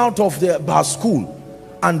just came out of her school,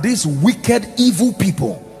 and these wicked, evil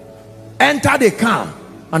people entered a car,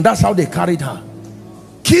 and that's how they carried her.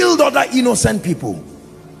 Killed other innocent people.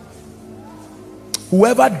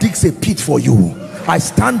 Whoever digs a pit for you, I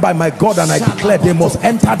stand by my God and I declare they must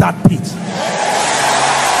enter that pit.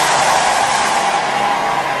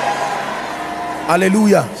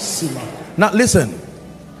 Hallelujah. Now listen,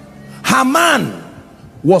 Haman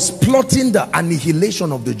was plotting the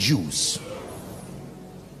annihilation of the Jews,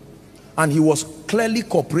 and he was clearly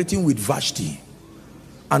cooperating with Vashti,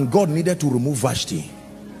 and God needed to remove Vashti.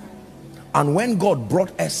 And when God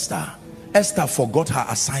brought Esther, Esther forgot her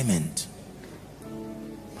assignment,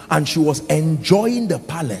 and she was enjoying the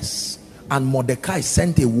palace, and Mordecai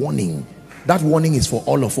sent a warning. That warning is for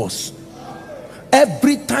all of us.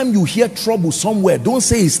 Every time you hear trouble somewhere, don't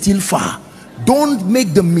say it's still far. Don't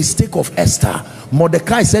make the mistake of Esther.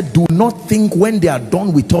 Mordecai said, do not think when they are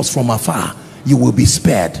done with us from afar, you will be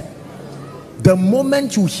spared. The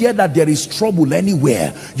moment you hear that there is trouble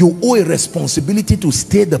anywhere, you owe a responsibility to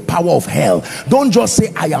stay the power of hell. Don't just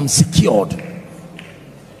say, I am secured.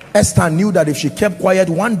 Esther knew that if she kept quiet,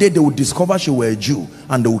 one day they would discover she was a Jew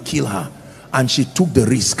and they would kill her. And she took the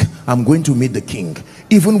risk. I'm going to meet the king,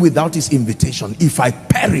 even without his invitation. If I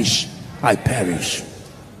perish, I perish.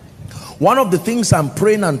 One of the things I'm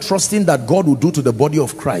praying and trusting that God will do to the body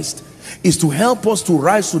of Christ is to help us to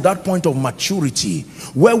rise to that point of maturity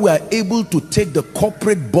where we are able to take the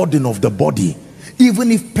corporate burden of the body,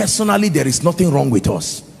 even if personally there is nothing wrong with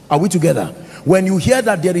us. Are we together? When you hear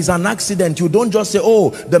that there is an accident, you don't just say, oh,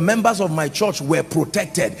 the members of my church were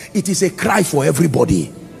protected. It is a cry for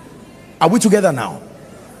everybody. Are we together now?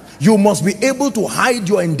 You must be able to hide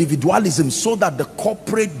your individualism so that the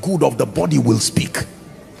corporate good of the body will speak.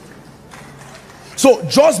 So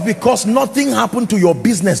just because nothing happened to your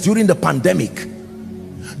business during the pandemic,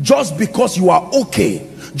 just because you are okay,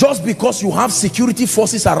 just because you have security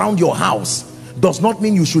forces around your house, does not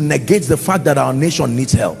mean you should negate the fact that our nation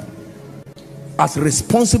needs help. As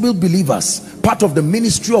responsible believers, part of the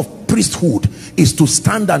ministry of priesthood is to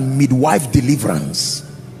stand and midwife deliverance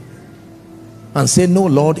and say, no,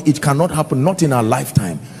 Lord, it cannot happen, not in our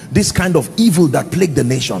lifetime. This kind of evil that plagued the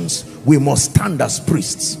nations, we must stand as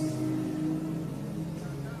priests.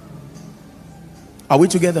 Are we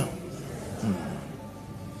together?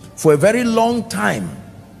 For a very long time,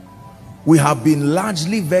 we have been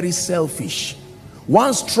largely very selfish.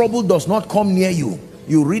 Once trouble does not come near you,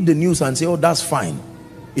 you read the news and say, oh, that's fine.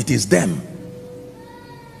 It is them.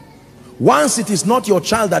 Once it is not your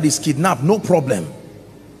child that is kidnapped, no problem.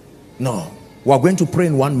 No. We are going to pray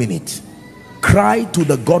in 1 minute. Cry to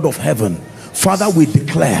the God of heaven. Father, we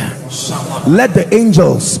declare, let the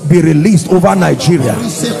angels be released over Nigeria.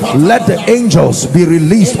 Let the angels be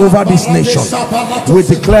released over this nation. We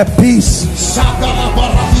declare peace.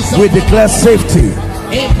 We declare safety.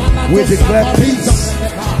 We declare peace.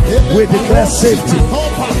 We declare safety.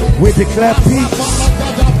 We declare peace.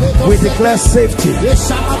 We declare safety.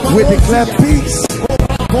 We declare peace.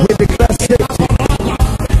 We declare safety.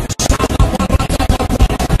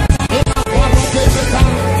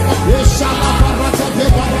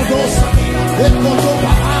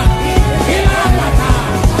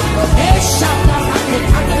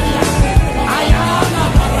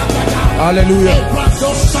 Hallelujah.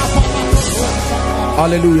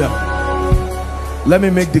 Hallelujah. Let me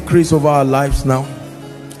make decrees over our lives now.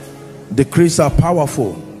 Decrees are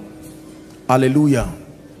powerful. Hallelujah.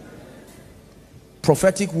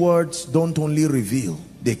 Prophetic words don't only reveal,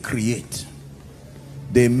 they create.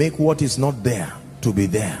 They make what is not there to be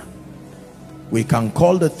there. We can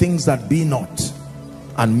call the things that be not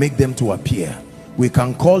and make them to appear. We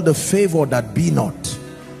can call the favor that be not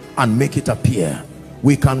and make it appear.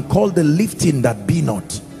 We can call the lifting that be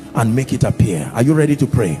not and make it appear. Are you ready to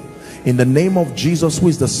pray? In the name of Jesus, who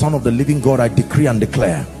is the Son of the living God, I decree and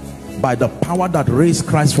declare, by the power that raised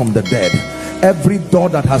Christ from the dead, every door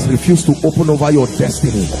that has refused to open over your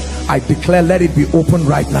destiny, I declare, let it be open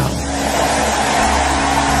right now.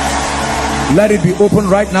 Let it be open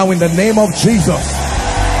right now in the name of Jesus.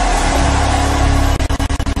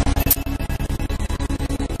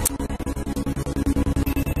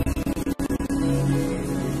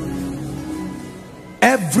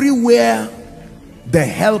 Everywhere the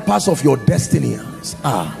helpers of your destiny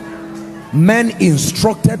are, men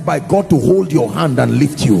instructed by God to hold your hand and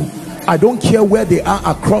lift you. I don't care where they are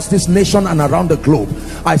across this nation and around the globe.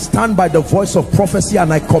 I stand by the voice of prophecy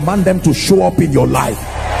and I command them to show up in your life.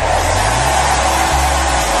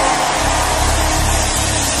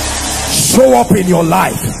 Show up in your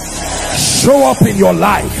life. Show up in your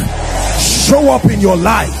life. Show up in your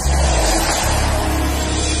life.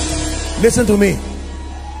 Listen to me.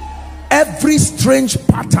 Every strange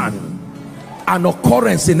pattern and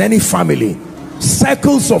occurrence in any family,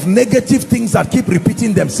 cycles of negative things that keep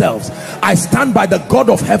repeating themselves, I stand by the God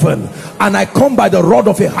of heaven and I come by the rod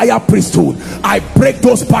of a higher priesthood. I break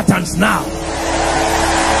those patterns now.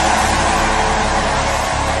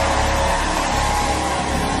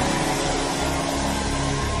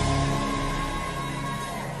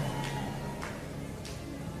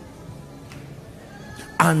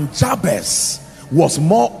 And Jabez was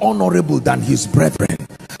more honorable than his brethren.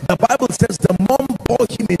 The Bible says the mom bore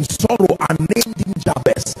him in sorrow and named him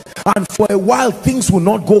Jabez. And for a while things will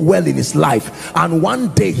not go well in his life. And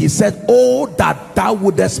one day he said, oh, that thou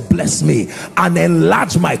wouldest bless me and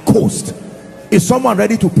enlarge my coast. Is someone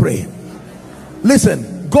ready to pray?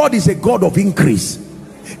 Listen, God is a God of increase.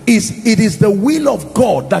 It is the will of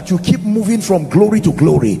God that you keep moving from glory to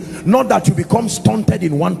glory, not that you become stunted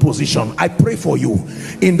in one position. I pray for you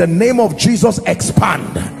in the name of Jesus,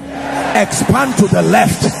 expand. expand to the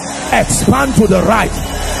left, expand to the right.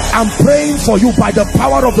 I'm praying for you by the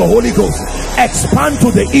power of the Holy Ghost. Expand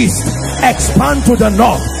to the east, expand to the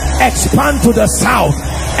north, expand to the south,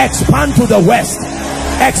 expand to the west,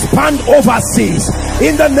 expand overseas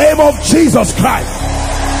in the name of Jesus Christ.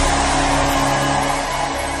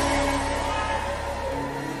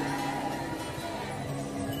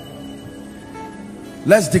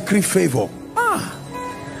 Let's decree favor.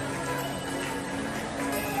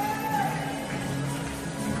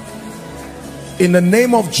 In the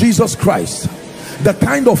name of Jesus Christ, the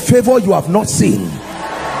kind of favor you have not seen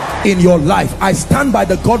in your life, I stand by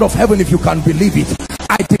the God of heaven, if you can believe it.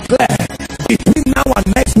 I declare, between now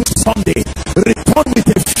and next week Sunday, return with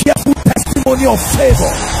a fearful testimony of favor.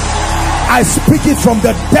 I speak it from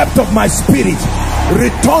the depth of my spirit.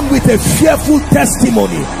 Return with a fearful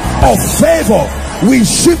testimony of favor. We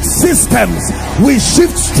shift systems, we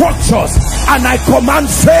shift structures, and I command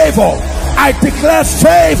favor. I declare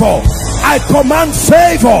favor. I command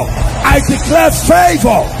favor. I declare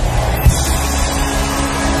favor.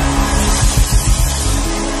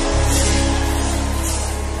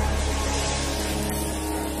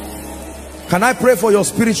 Can I pray for your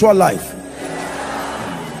spiritual life?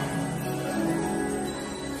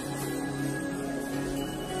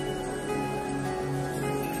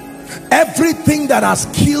 Everything that has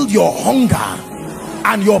killed your hunger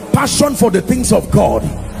and your passion for the things of God.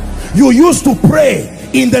 You used to pray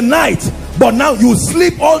in the night, but now you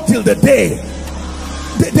sleep all till the day.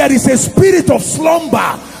 There is a spirit of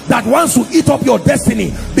slumber that wants to eat up your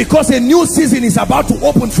destiny, because a new season is about to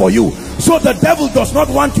open for you. So the devil does not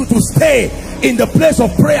want you to stay in the place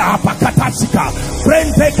of prayer.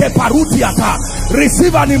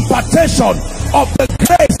 Receive an impartation of the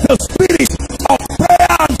grace, the spirit of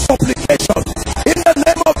prayer and supplication in the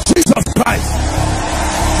name of Jesus Christ.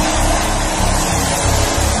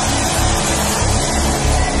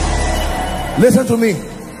 Listen to me,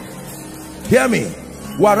 hear me.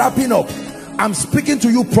 We're wrapping up. I'm speaking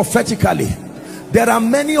to you prophetically. There are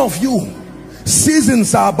many of you,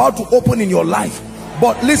 seasons are about to open in your life,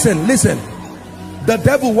 but listen, the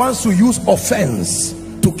devil wants to use offense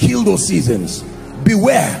to kill those seasons.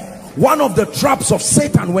 Beware. One of the traps of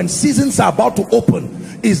Satan when seasons are about to open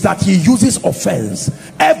is that he uses offense.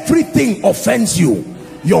 Everything offends you.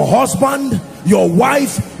 Your husband, your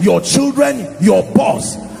wife, your children, your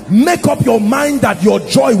boss. Make up your mind that your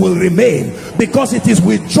joy will remain, because it is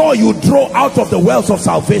with joy you draw out of the wells of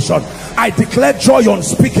salvation. I declare joy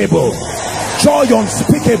unspeakable, joy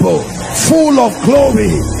unspeakable, full of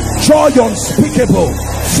glory, joy unspeakable,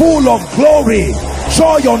 full of glory,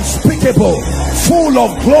 joy unspeakable, full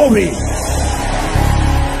of glory.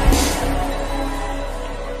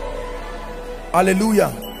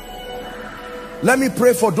 Hallelujah. Let me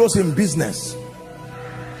pray for those in business.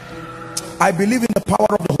 I believe in the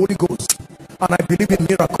power of the Holy Ghost, and I believe in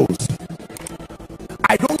miracles.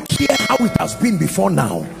 I don't care how it has been before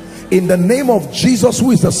now. In the name of Jesus, who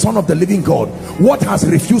is the Son of the living God, what has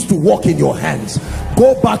refused to walk in your hands,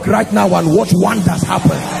 go back right now and watch wonders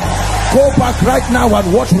happen. Go back right now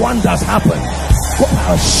and watch wonders happen. Go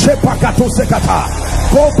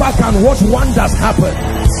back and watch wonders happen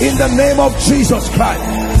in the name of Jesus Christ.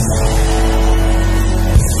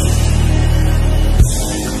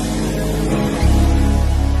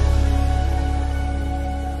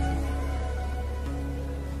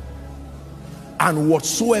 And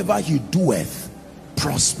whatsoever he doeth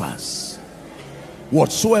prospers.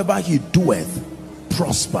 Whatsoever he doeth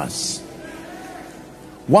prospers.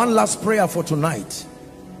 One last prayer for tonight.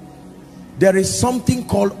 There is something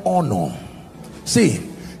called honor. See,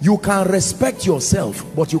 you can respect yourself,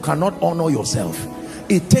 but you cannot honor yourself.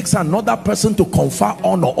 It takes another person to confer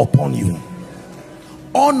honor upon you.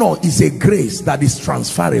 Honor is a grace that is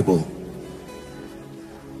transferable.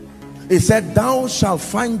 It said, thou shalt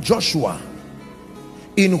find Joshua,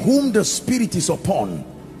 in whom the Spirit is upon,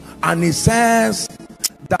 and it says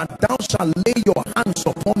that thou shalt lay your hands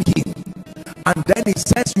upon him, and then it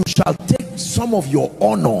says you shall take some of your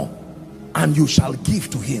honor and you shall give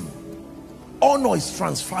to him. Honor is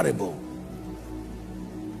transferable.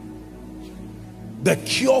 The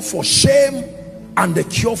cure for shame and the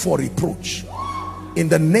cure for reproach. In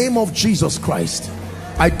the name of Jesus Christ,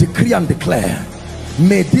 I decree and declare,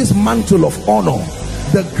 may this mantle of honor,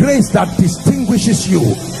 the grace that distinguishes you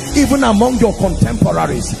even among your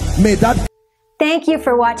contemporaries, may that. Thank you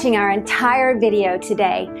for watching our entire video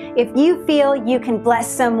today. If you feel you can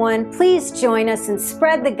bless someone, please join us and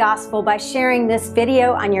spread the gospel by sharing this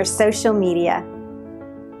video on your social media.